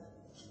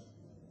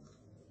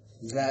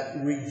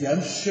 That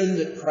redemption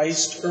that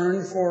Christ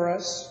earned for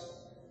us?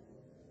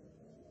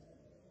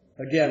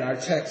 Again, our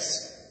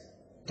text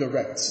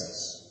directs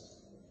us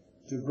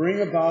to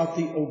bring about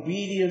the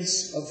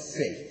obedience of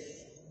faith.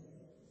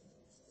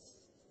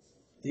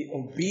 The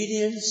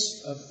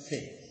obedience of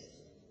faith.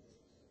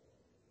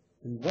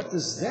 And what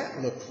does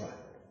that look like?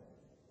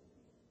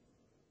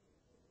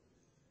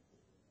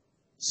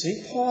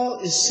 St. Paul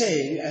is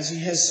saying, as he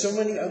has so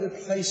many other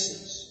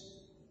places,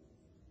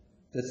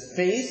 that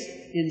faith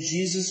in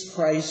Jesus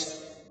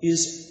Christ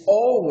is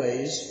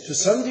always, to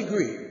some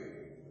degree,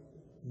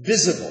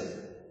 visible.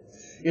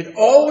 It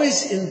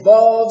always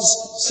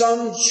involves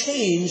some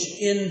change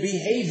in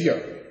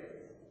behavior.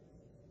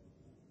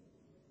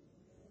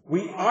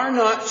 We are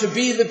not to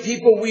be the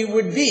people we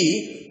would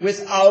be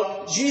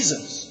without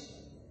Jesus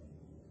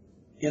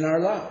in our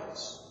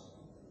lives.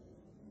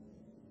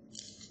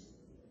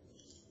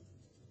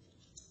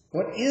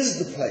 What is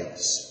the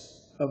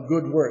place of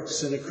good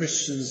works in a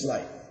Christian's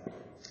life?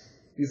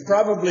 You've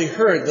probably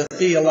heard the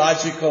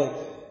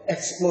theological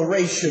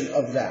exploration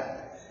of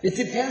that. It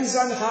depends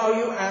on how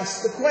you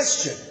ask the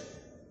question.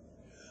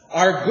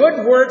 Are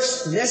good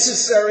works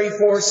necessary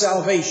for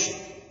salvation?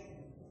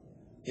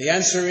 The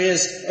answer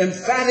is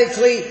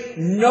emphatically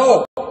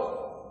no.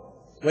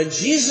 When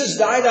Jesus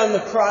died on the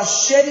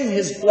cross, shedding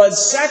his blood,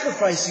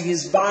 sacrificing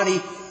his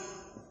body,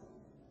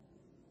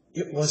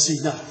 it was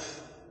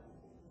enough.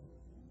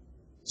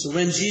 So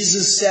when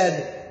Jesus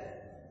said,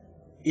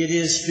 "It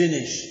is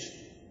finished,"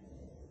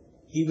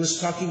 he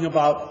was talking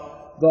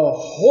about the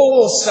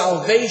whole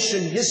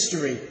salvation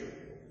history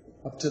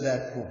up to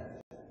that point.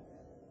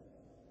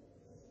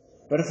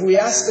 But if we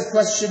ask the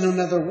question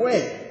another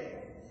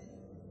way,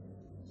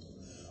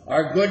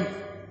 are good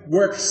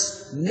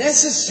works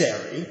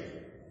necessary?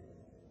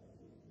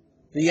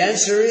 The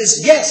answer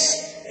is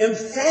yes,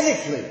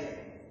 emphatically.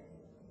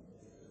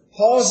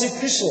 Paul's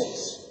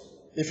epistles,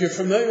 if you're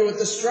familiar with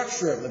the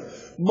structure of them,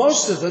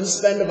 most of them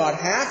spend about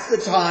half the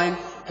time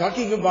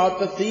talking about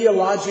the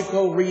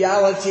theological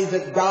reality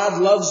that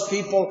God loves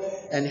people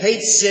and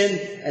hates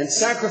sin and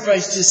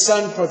sacrificed his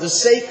Son for the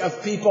sake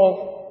of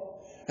people.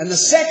 And the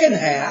second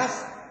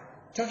half,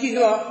 talking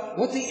about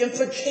what the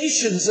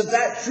implications of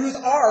that truth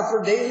are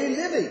for daily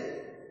living.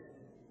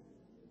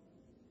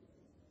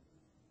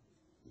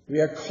 We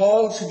are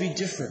called to be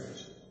different,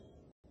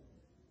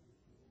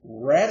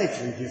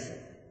 radically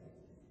different.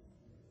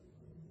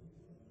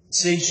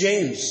 St.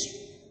 James,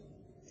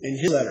 in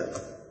his letter,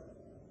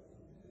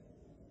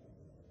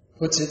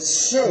 puts it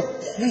so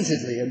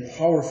pointedly and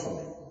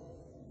powerfully.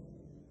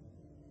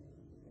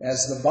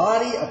 As the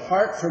body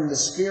apart from the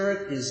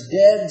Spirit is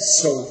dead,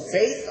 so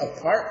faith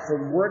apart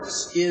from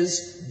works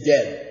is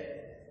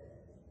dead.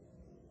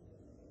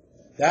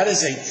 That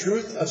is a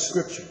truth of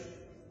Scripture.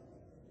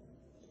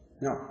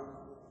 Now,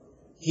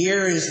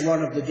 here is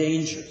one of the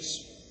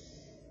dangers,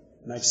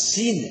 and I've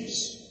seen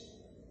this.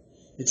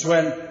 It's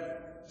when,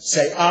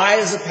 say, I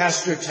as a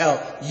pastor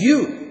tell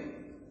you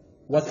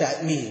what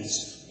that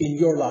means in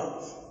your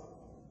life.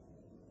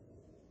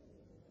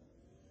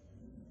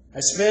 I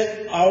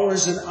spent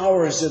hours and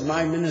hours in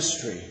my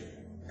ministry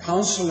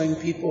counseling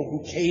people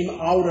who came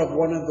out of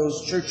one of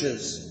those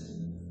churches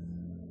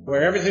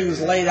where everything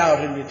was laid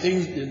out and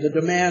the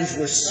demands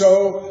were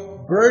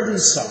so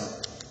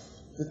burdensome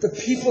that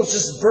the people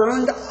just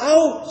burned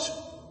out.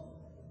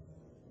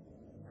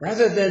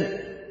 Rather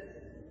than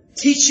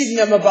teaching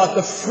them about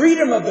the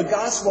freedom of the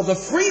gospel, the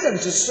freedom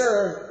to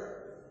serve,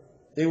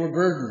 they were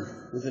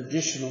burdened with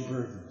additional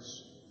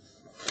burdens.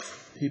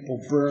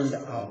 People burned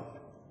out.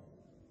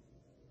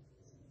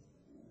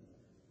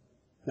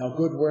 Now,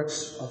 good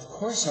works, of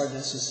course, are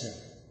necessary.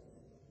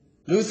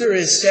 Luther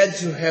is said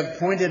to have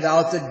pointed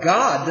out that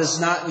God does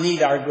not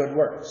need our good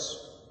works.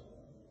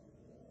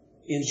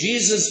 In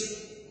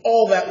Jesus,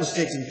 all that was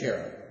taken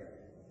care of.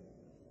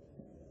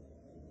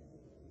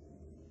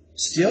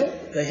 Still,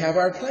 they have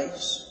our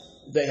place.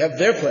 They have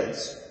their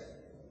place.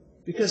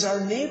 Because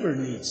our neighbor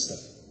needs them.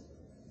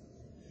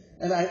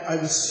 And I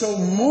was so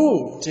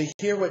moved to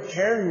hear what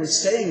Karen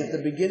was saying at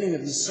the beginning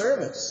of the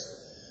service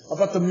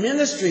about the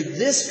ministry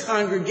this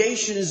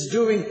congregation is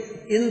doing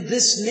in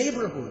this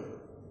neighborhood.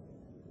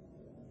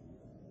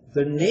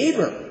 The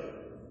neighbor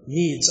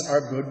needs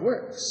our good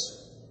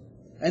works.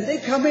 And they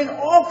come in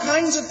all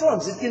kinds of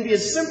forms. It can be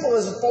as simple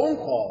as a phone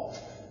call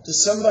to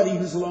somebody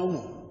who's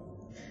lonely.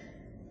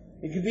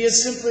 It can be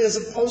as simply as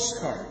a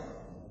postcard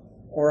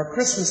or a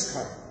Christmas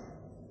card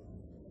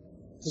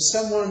to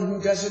someone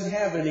who doesn't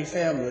have any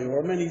family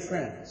or many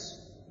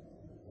friends,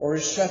 or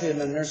is shut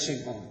in a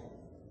nursing home,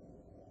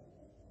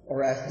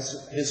 or at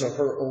his or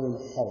her own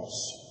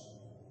house.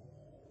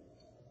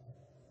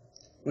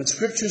 When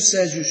Scripture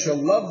says you shall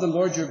love the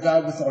Lord your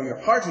God with all your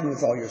heart and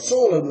with all your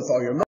soul and with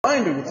all your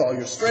mind and with all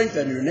your strength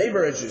and your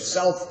neighbor as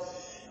yourself,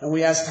 and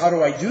we ask, how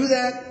do I do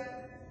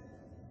that?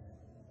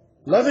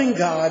 Loving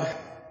God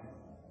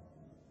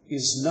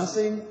is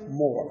nothing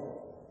more.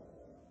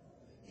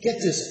 Get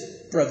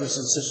this, brothers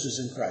and sisters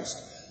in Christ.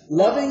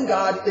 Loving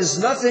God is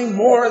nothing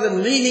more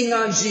than leaning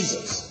on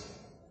Jesus.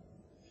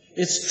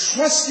 It's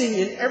trusting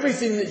in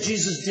everything that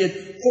Jesus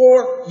did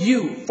for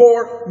you,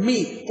 for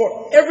me,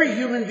 for every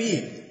human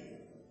being.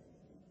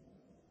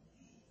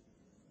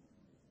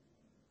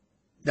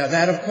 Now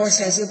that, of course,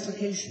 has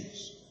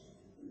implications.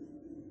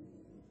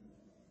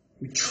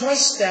 We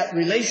trust that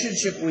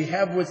relationship we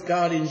have with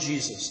God in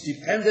Jesus,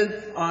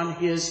 dependent on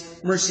His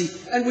mercy.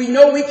 And we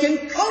know we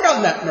can count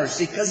on that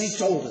mercy because He's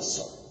told us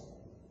so.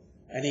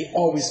 And He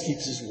always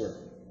keeps His word.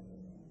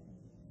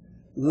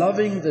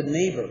 Loving the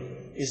neighbor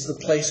is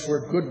the place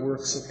where good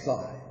works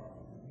apply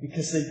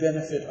because they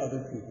benefit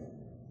other people.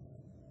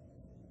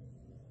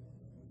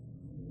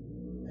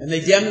 And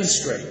they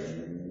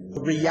demonstrate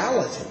the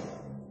reality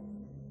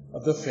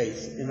of the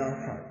faith in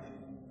our heart.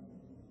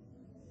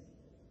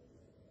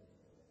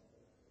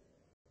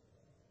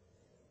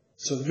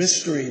 So the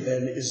mystery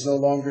then is no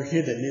longer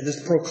hidden. It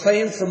is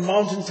proclaimed from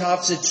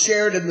mountaintops. It's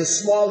shared in the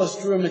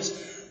smallest room. It's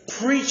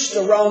preached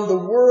around the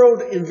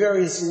world in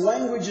various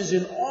languages,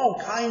 in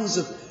all kinds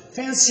of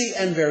fancy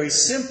and very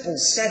simple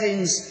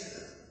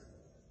settings.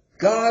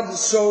 God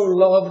so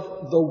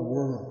loved the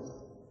world.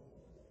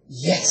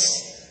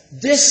 Yes,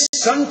 this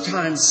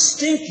sometimes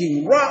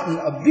stinking, rotten,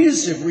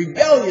 abusive,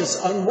 rebellious,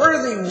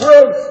 unworthy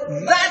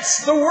world,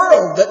 that's the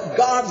world that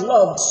God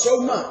loved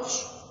so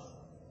much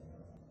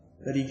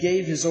that He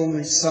gave His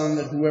only Son,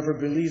 that whoever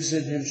believes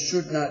in Him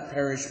should not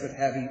perish but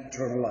have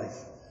eternal life.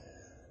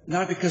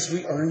 Not because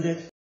we earned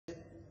it,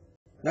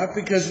 not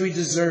because we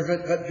deserve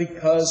it, but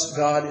because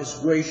God is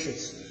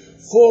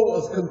gracious, full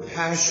of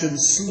compassion,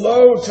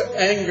 slow to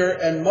anger,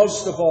 and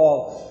most of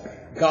all,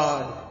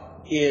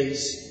 God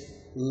is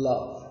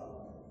love.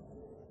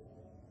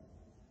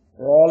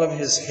 For all of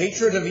His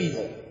hatred of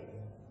evil,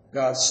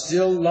 God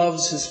still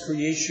loves His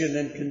creation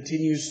and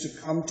continues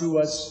to come to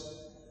us,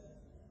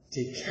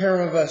 take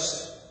care of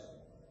us,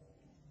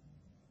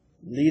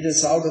 lead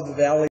us out of the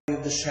valley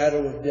of the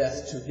shadow of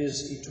death to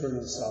His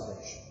eternal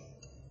salvation.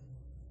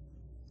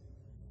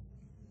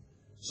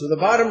 So the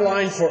bottom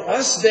line for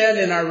us then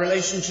in our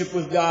relationship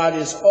with God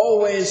is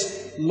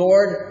always,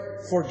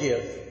 Lord,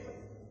 forgive.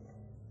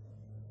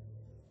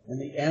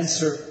 And the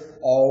answer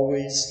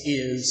always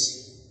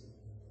is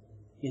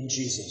in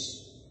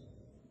Jesus.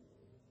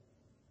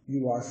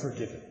 You are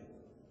forgiven.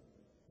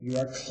 You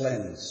are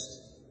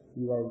cleansed.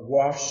 You are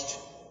washed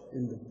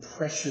in the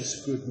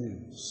precious good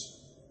news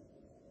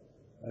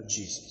of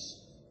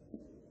Jesus.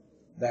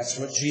 That's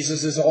what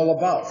Jesus is all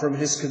about. From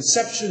His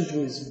conception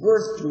to His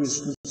birth to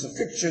His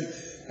crucifixion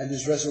and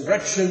His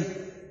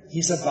resurrection,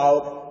 He's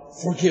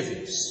about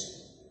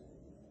forgiveness.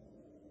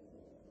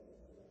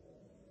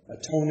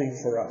 Atoning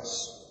for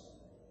us.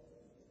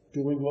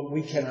 Doing what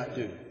we cannot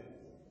do.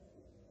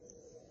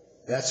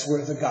 That's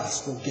where the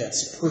gospel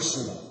gets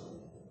personal.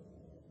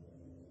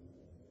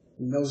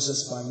 He knows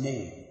us by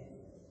name.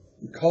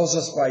 He calls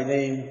us by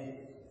name.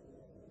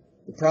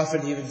 The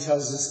prophet even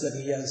tells us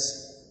that He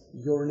has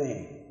your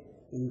name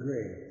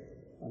engraved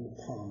on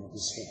the palm of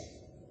His hand.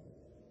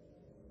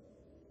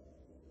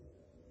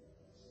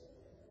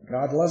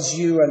 God loves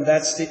you, and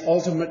that's the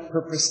ultimate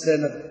purpose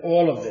then of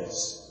all of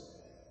this.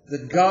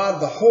 That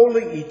God, the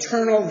holy,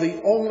 eternal,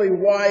 the only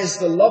wise,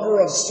 the lover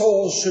of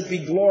souls, should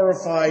be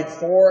glorified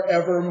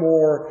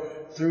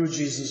forevermore through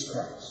Jesus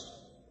Christ.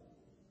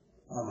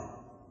 Amen.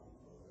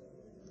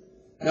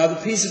 Now the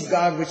peace of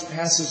God, which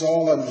passes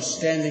all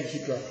understanding,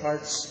 keep your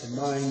hearts and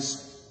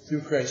minds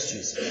through Christ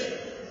Jesus.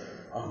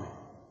 Amen.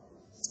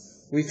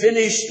 We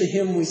finished the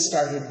hymn we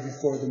started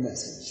before the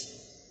message.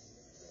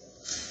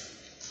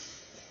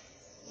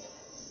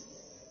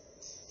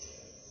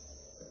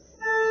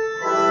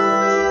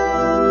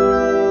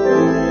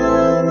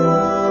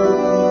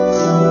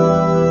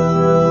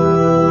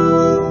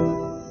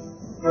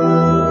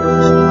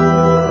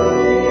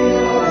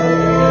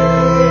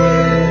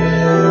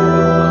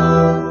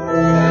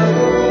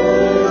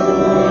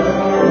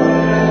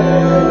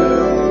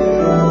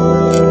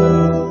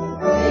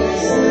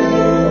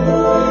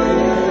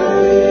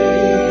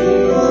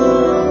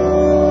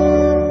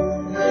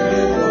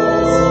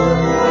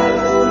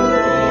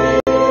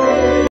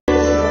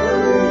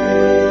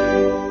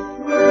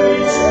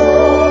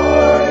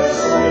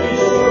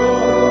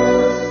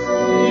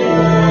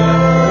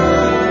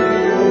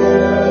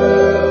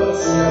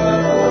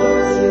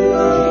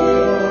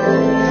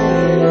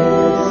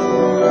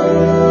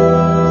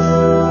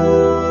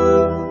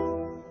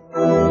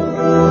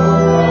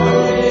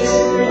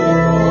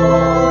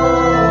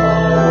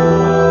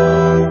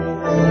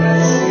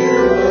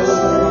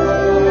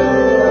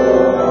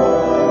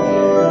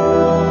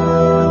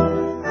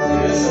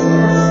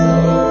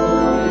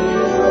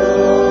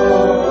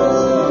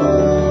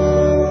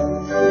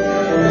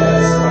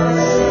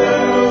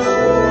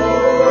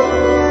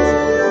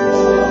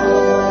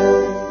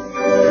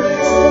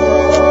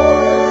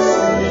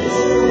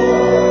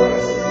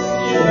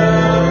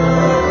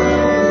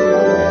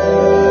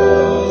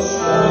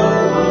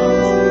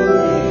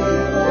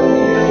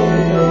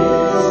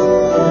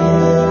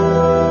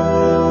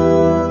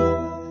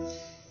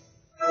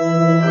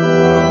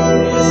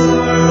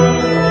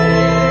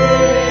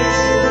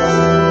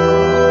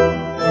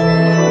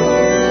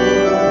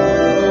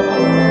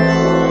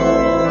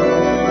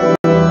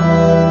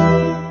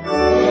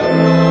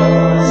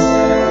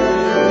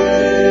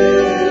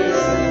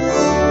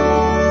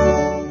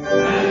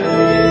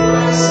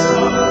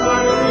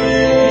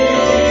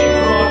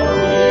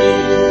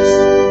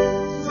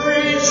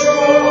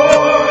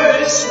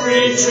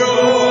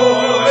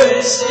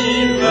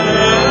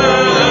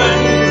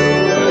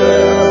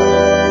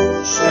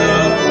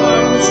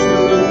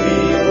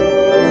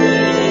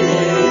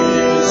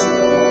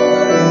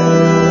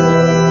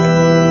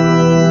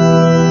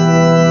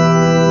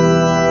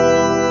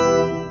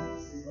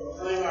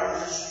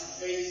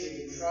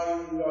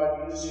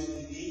 using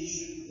the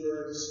ancient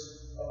words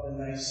of the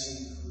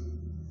Nicene Creed.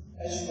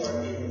 As you are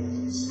able,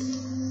 please.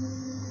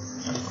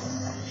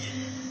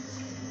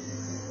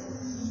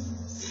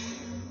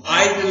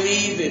 I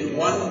believe in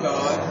one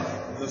God,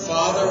 the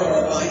Father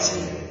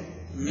Almighty,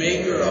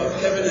 maker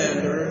of heaven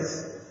and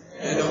earth,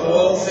 and of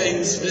all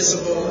things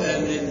visible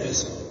and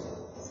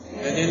invisible,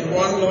 and in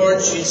one Lord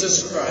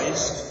Jesus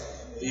Christ,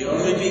 the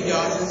only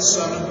begotten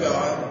Son of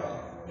God,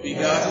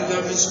 begotten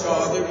of his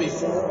Father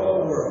before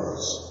all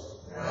worlds,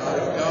 God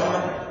of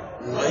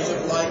God, light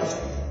of light,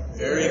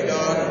 very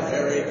God of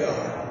very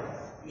God,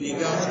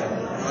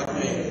 begotten, not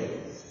made,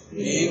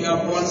 being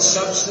of one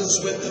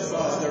substance with the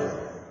Father,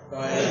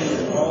 by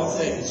whom all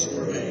things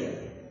were made,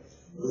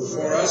 who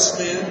for us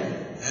men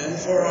and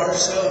for our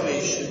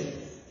salvation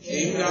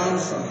came down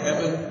from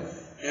heaven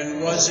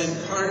and was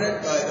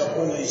incarnate by the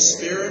Holy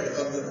Spirit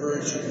of the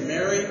Virgin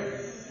Mary,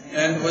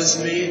 and was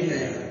made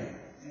man,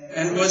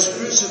 and was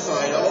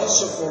crucified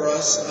also for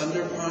us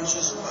under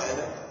Pontius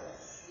Pilate.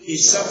 He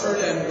suffered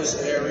and was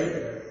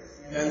buried,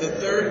 and the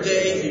third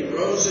day he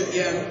rose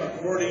again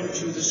according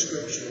to the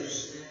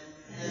Scriptures,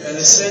 and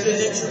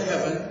ascended into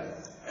heaven,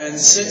 and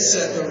sits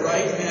at the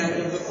right hand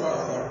of the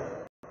Father.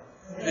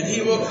 And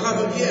he will come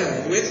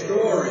again with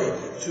glory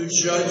to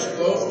judge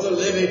both the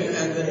living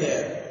and the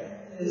dead,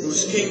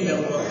 whose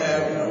kingdom will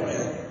have no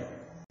end.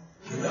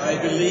 And I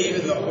believe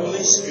in the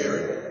Holy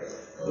Spirit,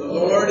 the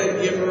Lord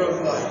and giver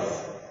of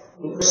life,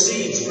 who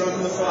proceeds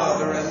from the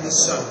Father and the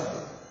Son,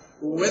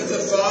 who with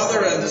the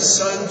Father and the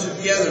Son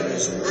together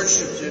is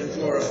worshipped and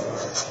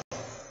glorified,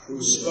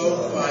 who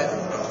spoke by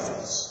the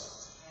prophets.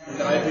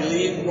 And I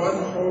believe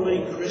one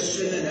holy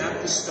Christian and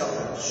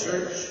apostolic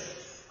church.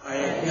 I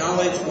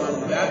acknowledge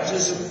one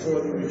baptism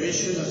for the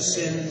remission of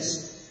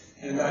sins,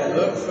 and I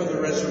look for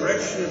the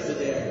resurrection of the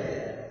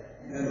dead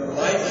and the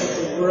life of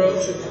the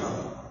world to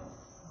come.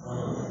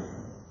 Amen.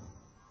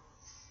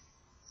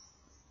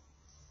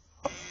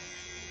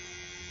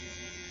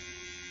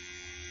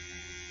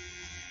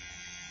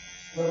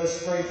 Let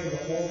us pray for the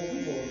whole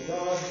people of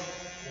God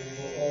and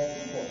for all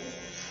people,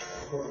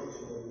 according to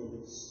their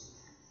needs.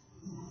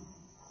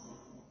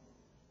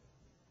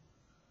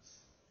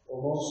 O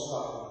Most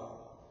High,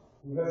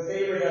 you have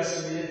favored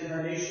us in the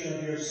incarnation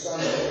of your Son,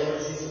 the Lord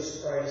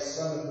Jesus Christ,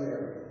 Son of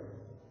Mary.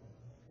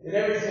 In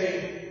everything,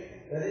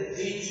 let it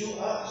be to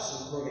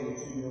us according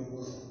to your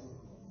will.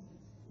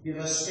 Give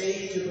us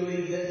faith to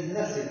believe that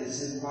nothing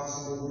is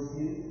impossible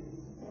with you,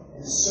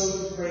 and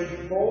so to pray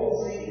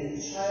boldly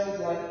in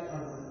childlike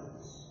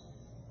confidence.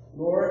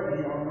 Lord, in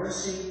your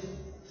mercy,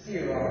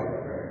 hear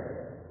our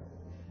prayer.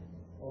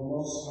 O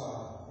Most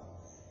High,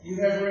 you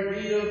have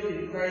revealed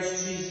in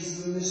Christ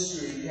Jesus the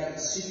mystery kept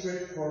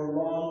secret for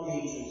long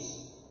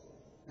ages,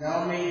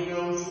 now made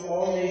known to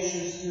all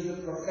nations through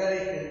the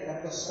prophetic and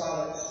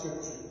apostolic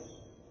scriptures.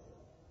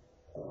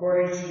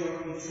 According to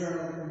your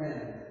eternal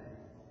command,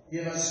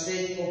 give us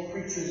faithful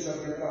preachers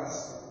of your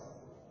gospel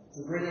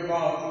to bring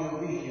about the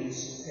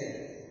obedience of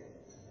faith.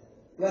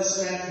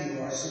 Bless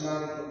Matthew, our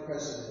synodical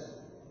president,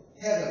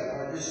 Kevin,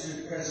 our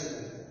district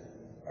president,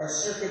 our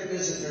circuit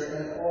visitor,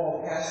 and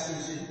all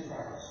pastors in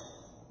Christ.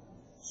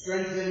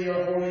 Strengthen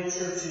your holy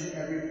church in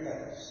every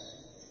place.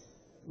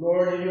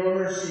 Lord, in your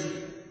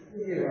mercy,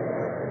 hear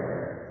our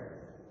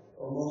prayer.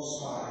 O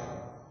Most High,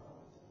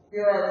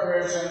 hear our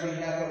prayers on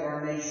behalf of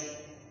our nation,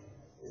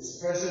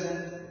 its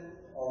president,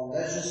 all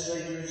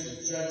legislators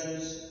and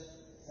judges,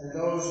 and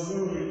those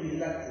newly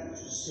elected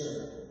to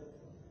serve.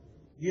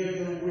 Give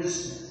them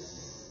wisdom,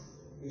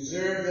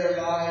 preserve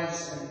their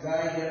lives, and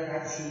guide their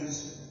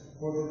actions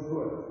for the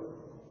good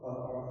of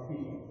our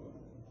people.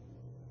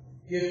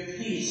 Give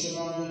peace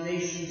among the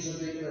nations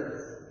of the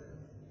earth,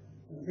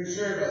 and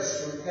preserve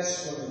us from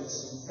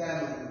pestilence and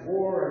famine,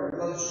 war and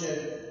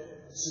bloodshed,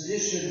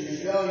 sedition,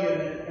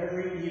 rebellion, and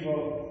every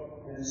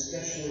evil, and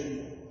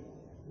especially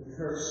the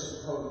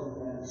curse of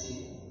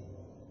COVID-19.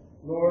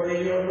 Lord,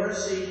 in your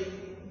mercy,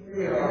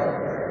 hear our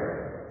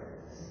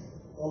prayer.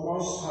 O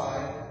Most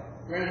High,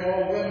 grant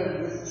all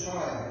women with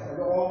child and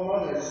all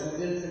mothers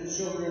with infant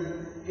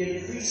children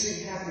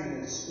increasing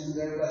happiness in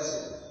their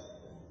blessings.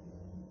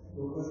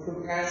 Look with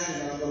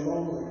compassion on the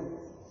lonely,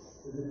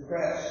 the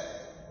depressed,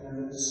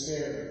 and the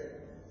despairing.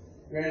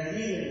 Grant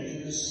healing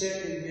to the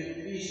sick and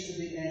give peace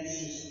to the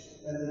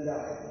anxious and the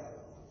dying,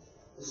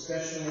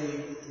 especially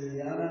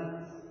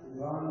Liliana,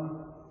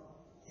 Ivan,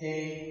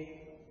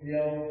 Kay,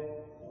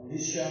 Bill,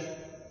 Alicia,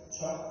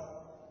 Chuck,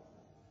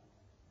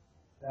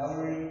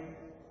 Valerie,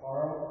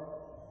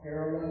 Carl,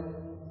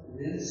 Carolyn,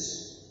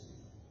 Vince,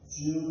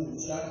 Jude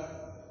and Chuck,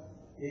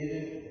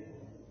 David,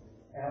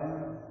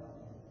 Alan,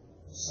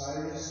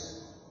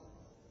 Cyrus,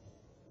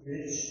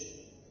 Rich,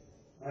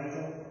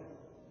 Michael,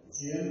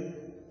 Jim,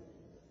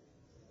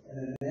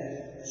 and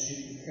Annette as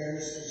she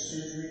prepares for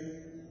surgery,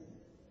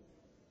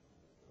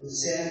 with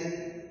Sandy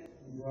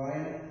and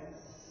Brian.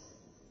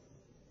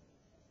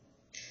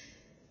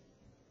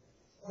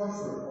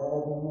 Comfort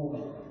all who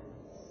mourn,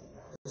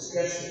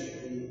 especially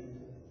the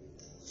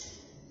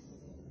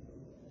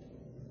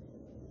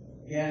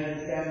Gannon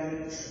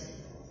family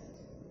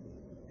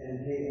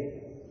and Dave.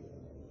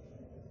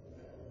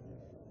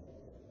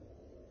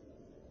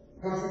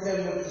 Comfort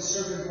them with the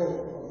certain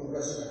hope of the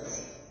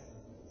resurrection.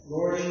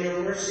 Lord, in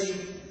your mercy,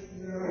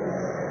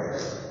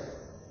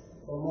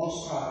 O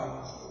Most High,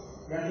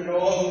 grant that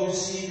all who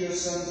receive your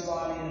Son's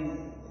body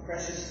and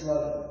precious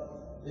blood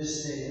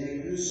this day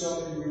may do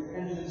so in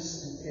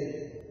repentance and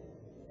faith,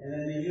 and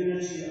in the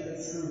unity of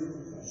a true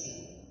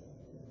confession.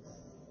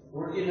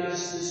 Work in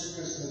us this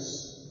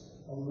Christmas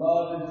of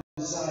love and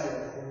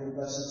desire for your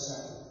blessed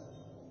sacrament.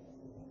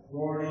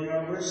 Lord, in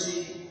your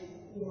mercy,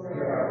 hear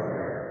our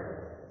prayer.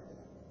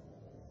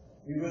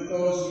 Be with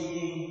those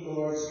needing the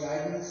Lord's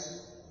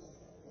guidance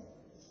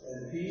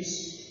and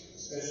peace,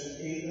 especially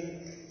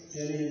Caitlin,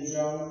 Jenny and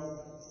Joan,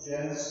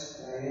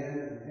 Janice, Diane,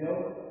 and Bill,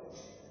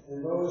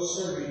 and those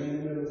serving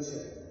in the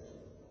military.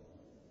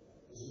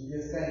 As we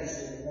give thanks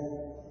for the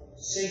hope,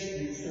 safe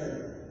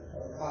return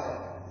of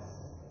Kyle.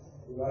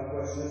 We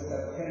likewise lift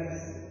up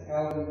Kenneth,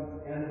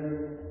 Calvin,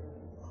 Andrew,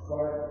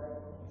 Clark,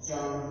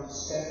 John,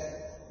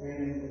 Steph,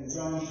 Raymond, and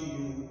John to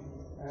you,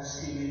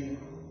 asking you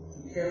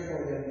to care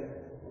for them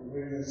and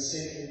bring them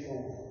safely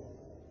home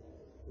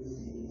with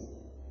you.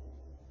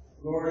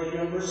 Lord, in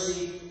your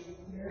mercy,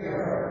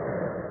 hear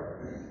our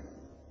prayer.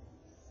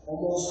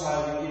 O Most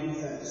High, we give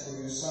you thanks for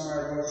your Son,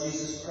 our Lord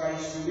Jesus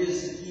Christ, who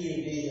is the key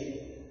of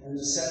David and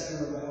the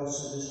scepter of the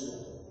house of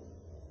Israel.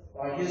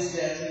 By his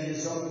death he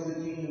has opened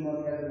the kingdom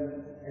of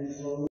heaven and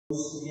closed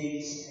the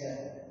gates of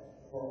hell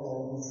for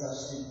all who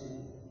trust in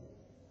him.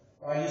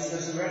 By his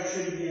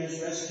resurrection he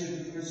has rescued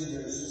the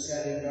prisoners who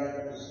sat in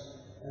darkness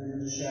and in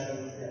the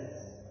shadow of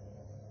death.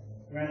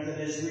 Grant that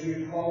as we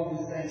recall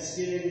with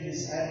thanksgiving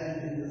his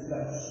advent in the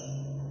flesh,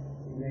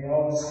 we may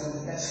always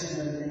confess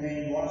him and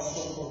remain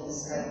watchful for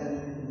his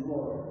advent in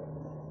glory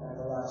at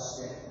the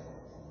last day.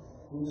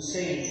 Through the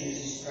same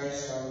Jesus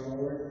Christ our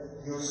Lord,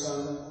 your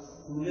Son,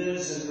 who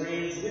lives and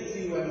reigns with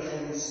you and the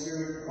Holy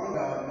Spirit, one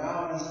God,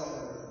 now and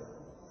forever.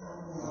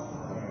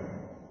 Amen.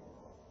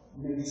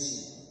 You may be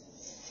seated.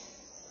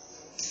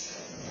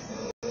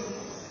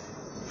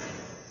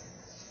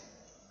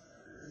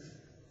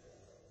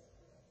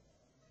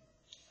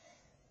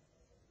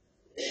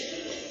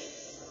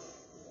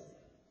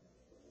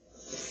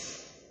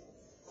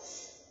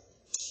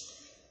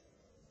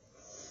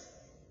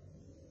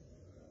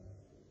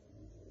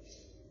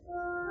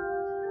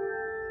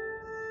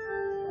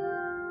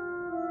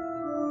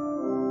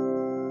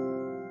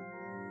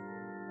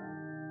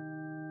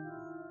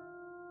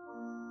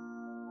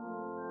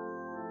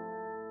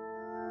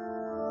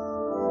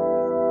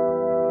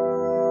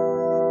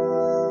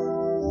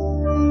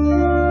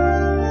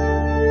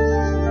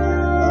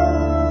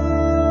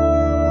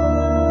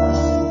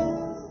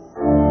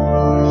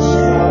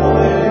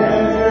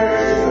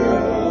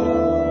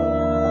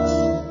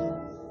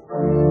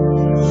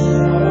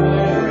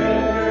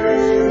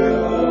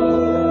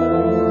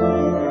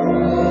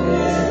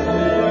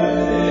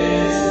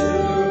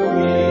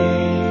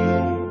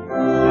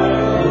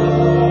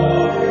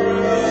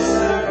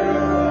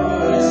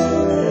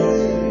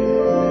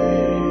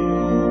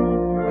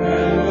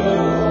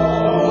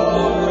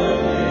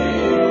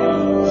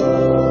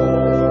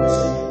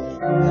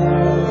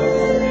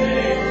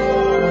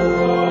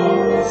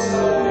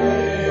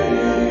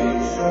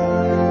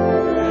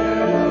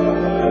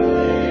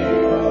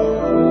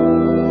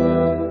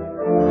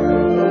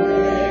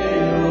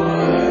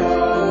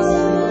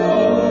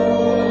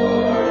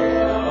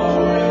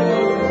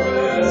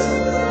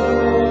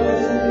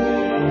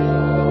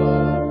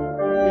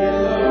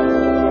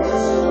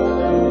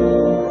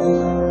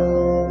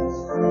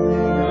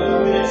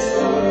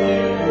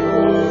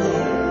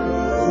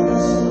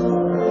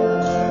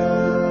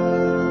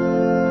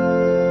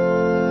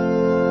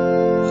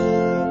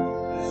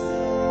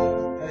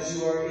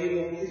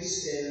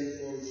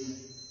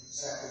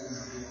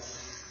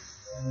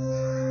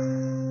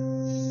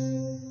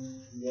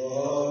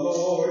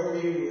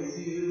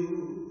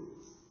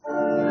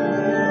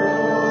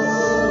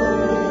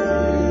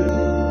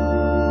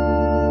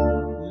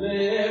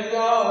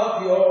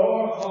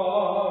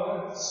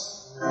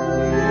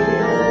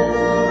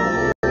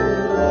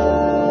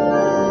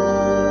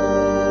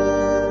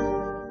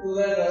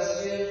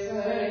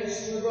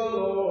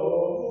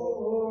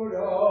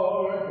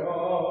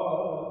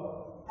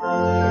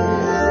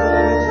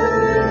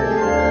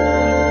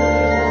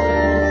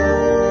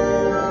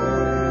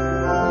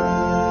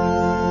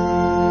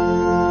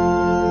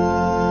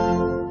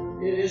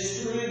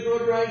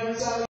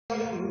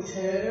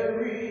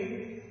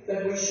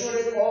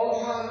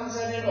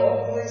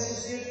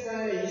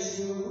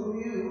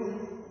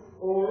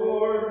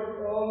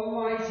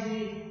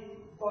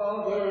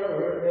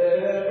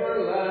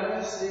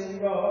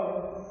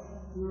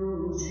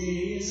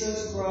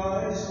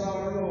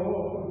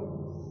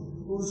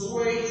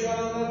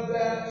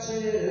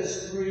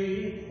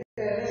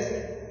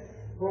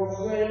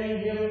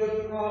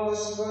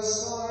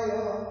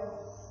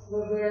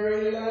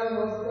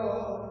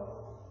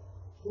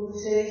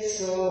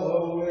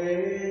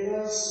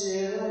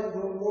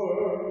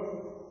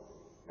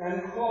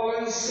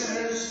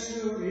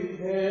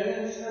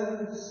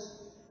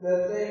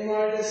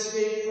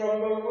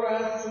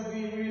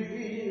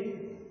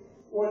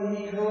 when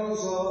he comes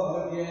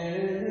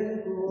again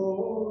in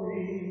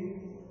glory.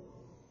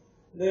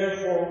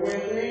 Therefore,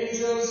 with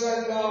angels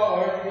and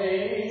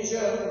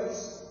archangels,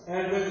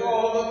 and with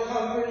all the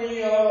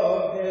company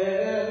of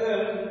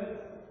heaven,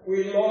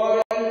 we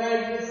laud and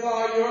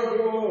magnify your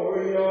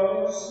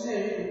glorious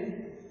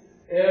name,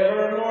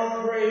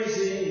 evermore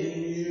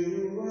praising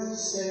you and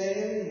saying,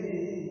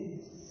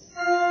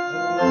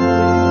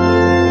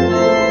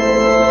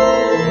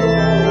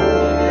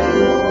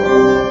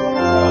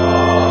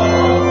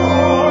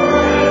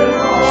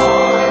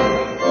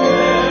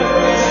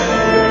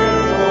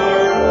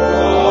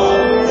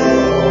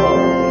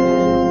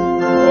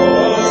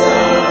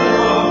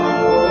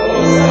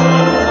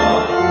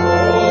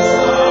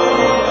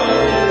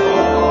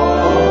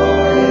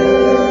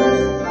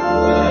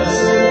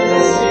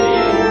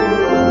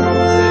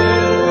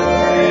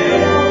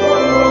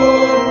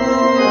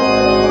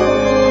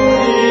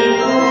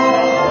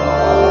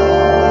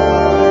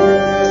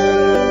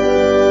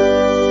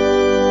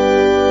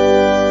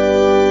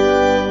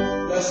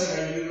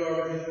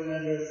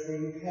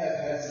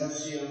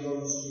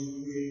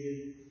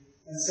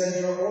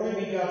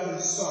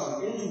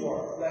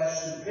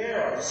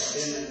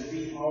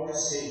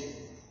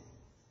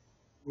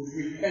 with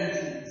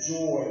repentant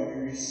joy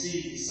we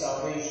receive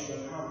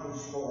salvation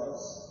accomplished for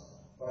us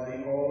by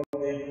the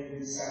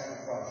all-making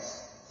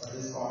sacrifice of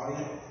his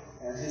body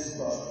and his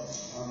blood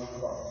on the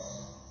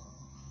cross.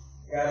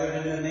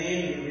 Gathered in the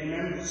name and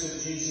remembrance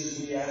of Jesus,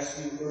 we ask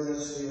you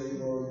earnestly, O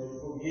Lord, to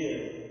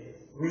forgive,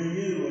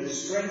 renew, and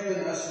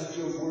strengthen us with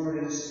your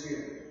word and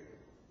spirit.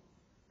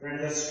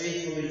 Grant us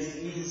faithfully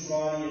to eat his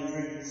body and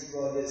drink his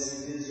blood as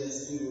he bids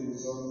us do in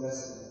his own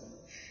testament.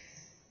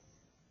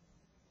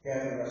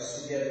 Gather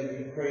us together,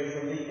 we pray,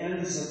 from the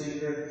ends of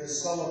the earth to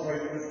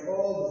celebrate with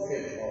all the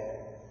faithful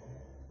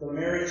the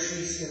marriage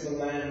feast of the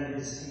Lamb in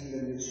his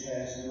kingdom which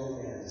has no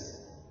end.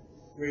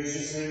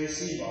 Graciously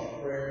receive our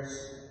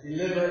prayers,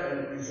 deliver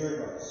and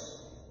preserve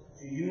us.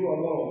 To you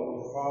alone,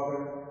 O Father,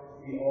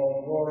 be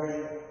all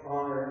glory,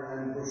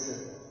 honor, and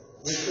worship,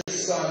 with the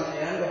Son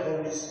and the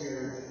Holy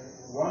Spirit,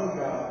 one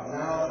God,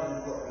 now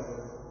and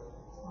forever.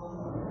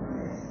 Amen.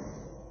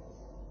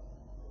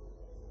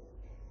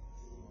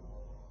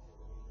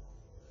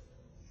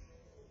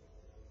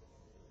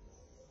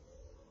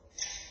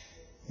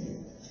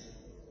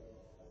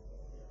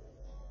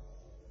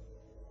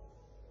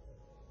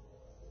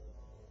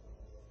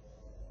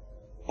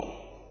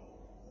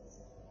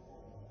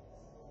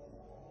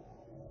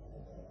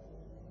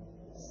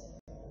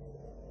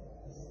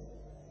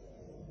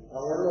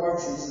 Our Lord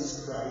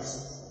Jesus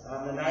Christ,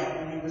 on the night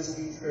when he was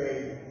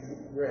betrayed,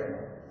 took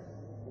bread.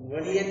 And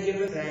when he had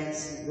given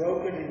thanks, he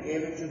broke it and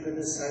gave it to the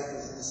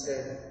disciples and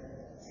said,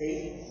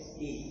 "Take,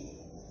 eat.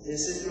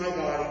 This is my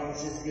body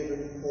which is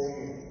given for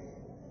you.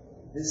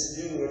 This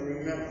do in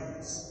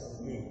remembrance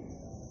of me."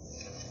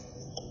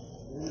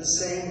 In the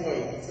same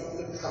way, he took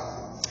the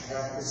cup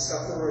after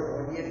supper,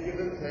 and when he had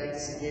given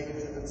thanks, he gave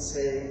it to them,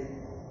 saying,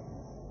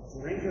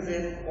 "Drink of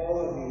it, all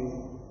of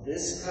you.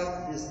 This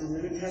cup is the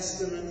New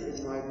Testament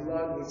in my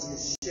blood, which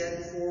is shed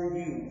for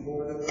you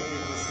for the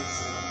forgiveness of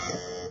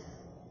sins.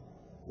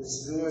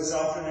 This do as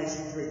often as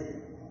you drink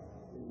it,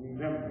 in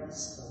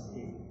remembrance of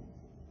me."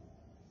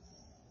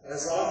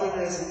 As often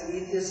as we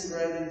eat this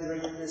bread and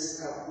drink this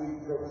cup, we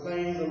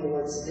proclaim the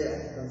Lord's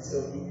death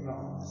until he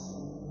comes.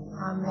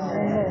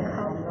 Amen.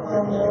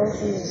 Come, Lord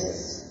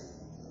Jesus.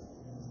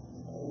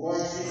 Lord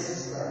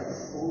Jesus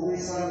Christ, Holy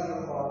Son of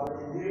the Father,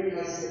 in giving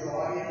us your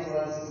body and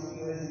blood to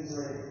eat and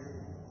drink,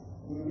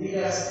 you lead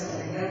us to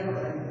remember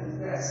and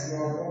confess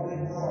your holy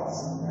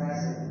cross and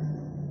passion,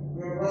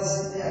 your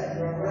blessed death,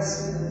 your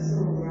resting in the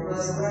tomb, your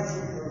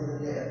resurrection from the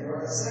dead, your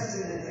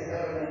ascension into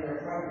heaven, and your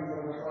coming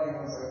from the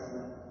final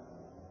judgment.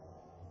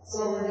 So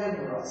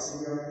remember us in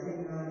your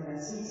kingdom and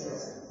teach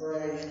us to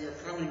pray in your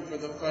coming for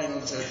the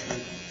final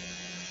judgment.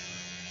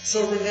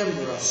 So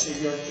remember us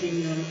in your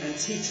kingdom and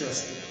teach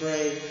us to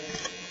pray,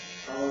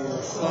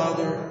 Our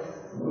Father,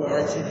 who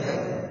art in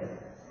heaven,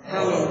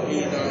 hallowed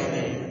be thy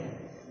name.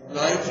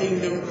 Thy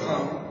kingdom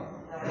come,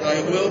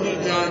 thy will be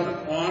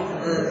done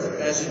on earth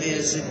as it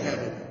is in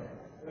heaven.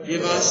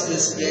 Give us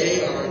this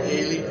day our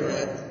daily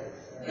bread,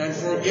 and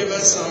forgive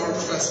us our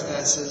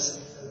trespasses,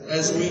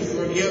 as we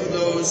forgive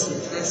those who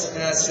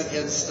trespass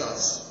against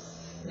us.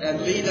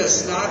 And lead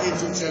us not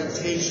into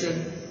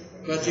temptation,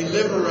 but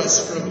deliver us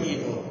from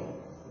evil.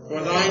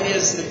 For thine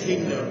is the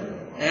kingdom,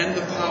 and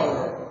the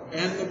power,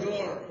 and the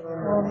glory.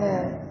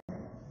 Amen.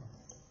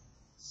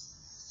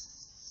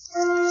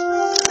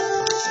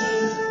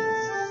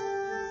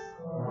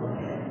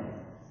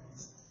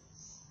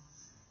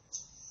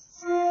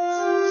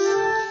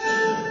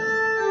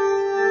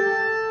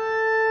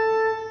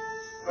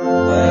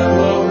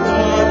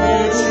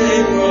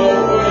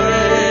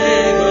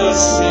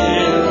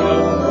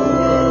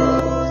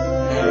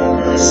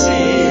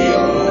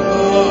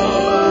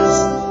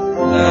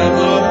 Lamb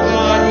of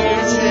God, you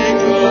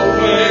take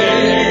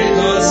away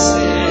the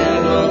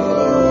sin of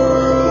the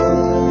world.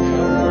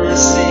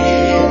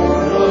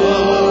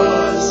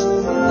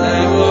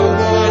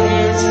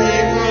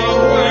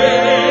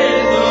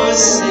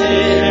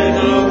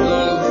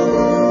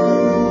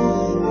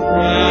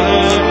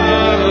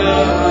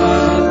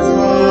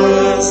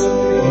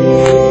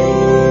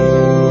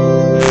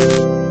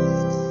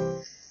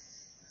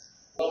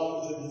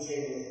 the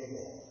table of the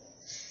Lord.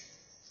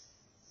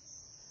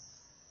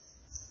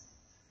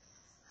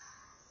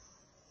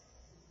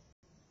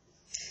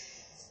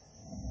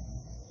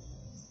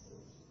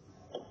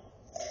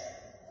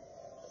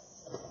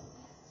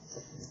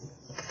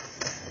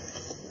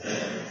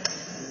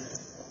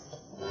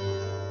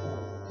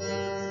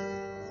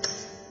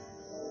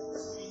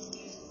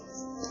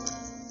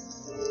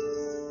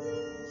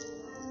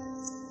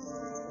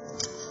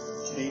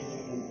 Take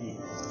and eat.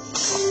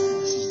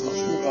 This is the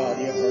true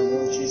body of our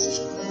Lord Jesus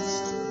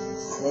Christ,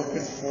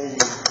 broken for you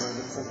for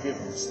the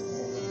forgiveness of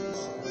your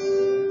sins.